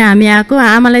लागि यहाँ हामी आएको।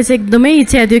 आमालाई चाहिँ एकदमै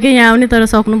इच्छा थियो कि यहाँ आउने, तर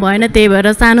सक्नु भएन, त्यही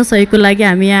भएर सानो सहयोगको लागि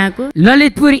हामी यहाँ आएको।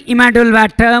 ललितपुर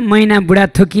इमाडोलबाट मैना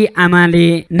बुढाथोकी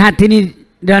आमाले नातिनी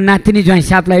र नातिनी ज्वाइँ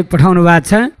साहबलाई पठाउनु भएको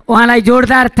छ। उहाँलाई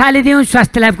जोरदार ताली दिउँ,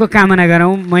 स्वास्थ्य लाभको कामना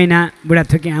गरौँ मैना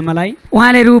बुढाथोकी आमालाई।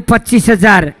 उहाँले रु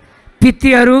 25,000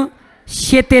 पितृहरू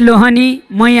सेते लोहनी,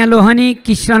 मैया लोहनी,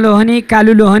 कृष्ण लोहनी,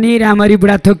 कालु लोहनी, रामरी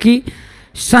बुढाथोकी,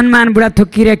 सम्मान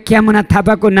बुढाथोकी र क्यामुना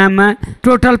थापाको नाममा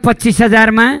टोटल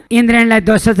 25,000मा इन्द्रेणीलाई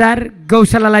 10,000,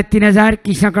 गौशालालाई 3,000,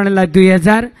 कृष्ण कर्णेललाई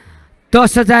 2,000,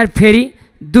 10,000 फेरि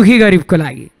दुखी गरिबको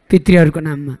लागि पितृहरूको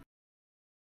नाममा।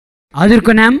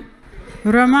 हजुरको नाम?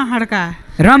 रमा खड्का।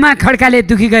 रमा खड्काले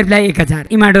दुखी गरिबलाई 1,000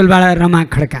 इमाडोलबाट रमा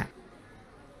खड्का।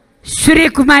 सूर्य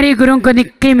कुमारी गुरुङको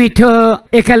निकै मिठो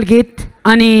एकल गीत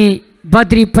अनि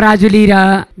बद्री पराजुली र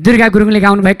दुर्गा गुरुङले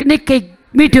गाउनु भएको निकै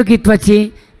मिठो गीतपछि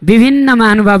विभिन्न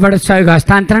महानुभावबाट सहयोग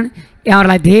हस्तान्तरण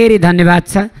यहाँहरूलाई धेरै धन्यवाद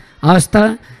छ। हवस् त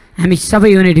हामी सबै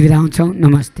युनिट बिदा हुन्छौँ।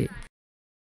 नमस्ते।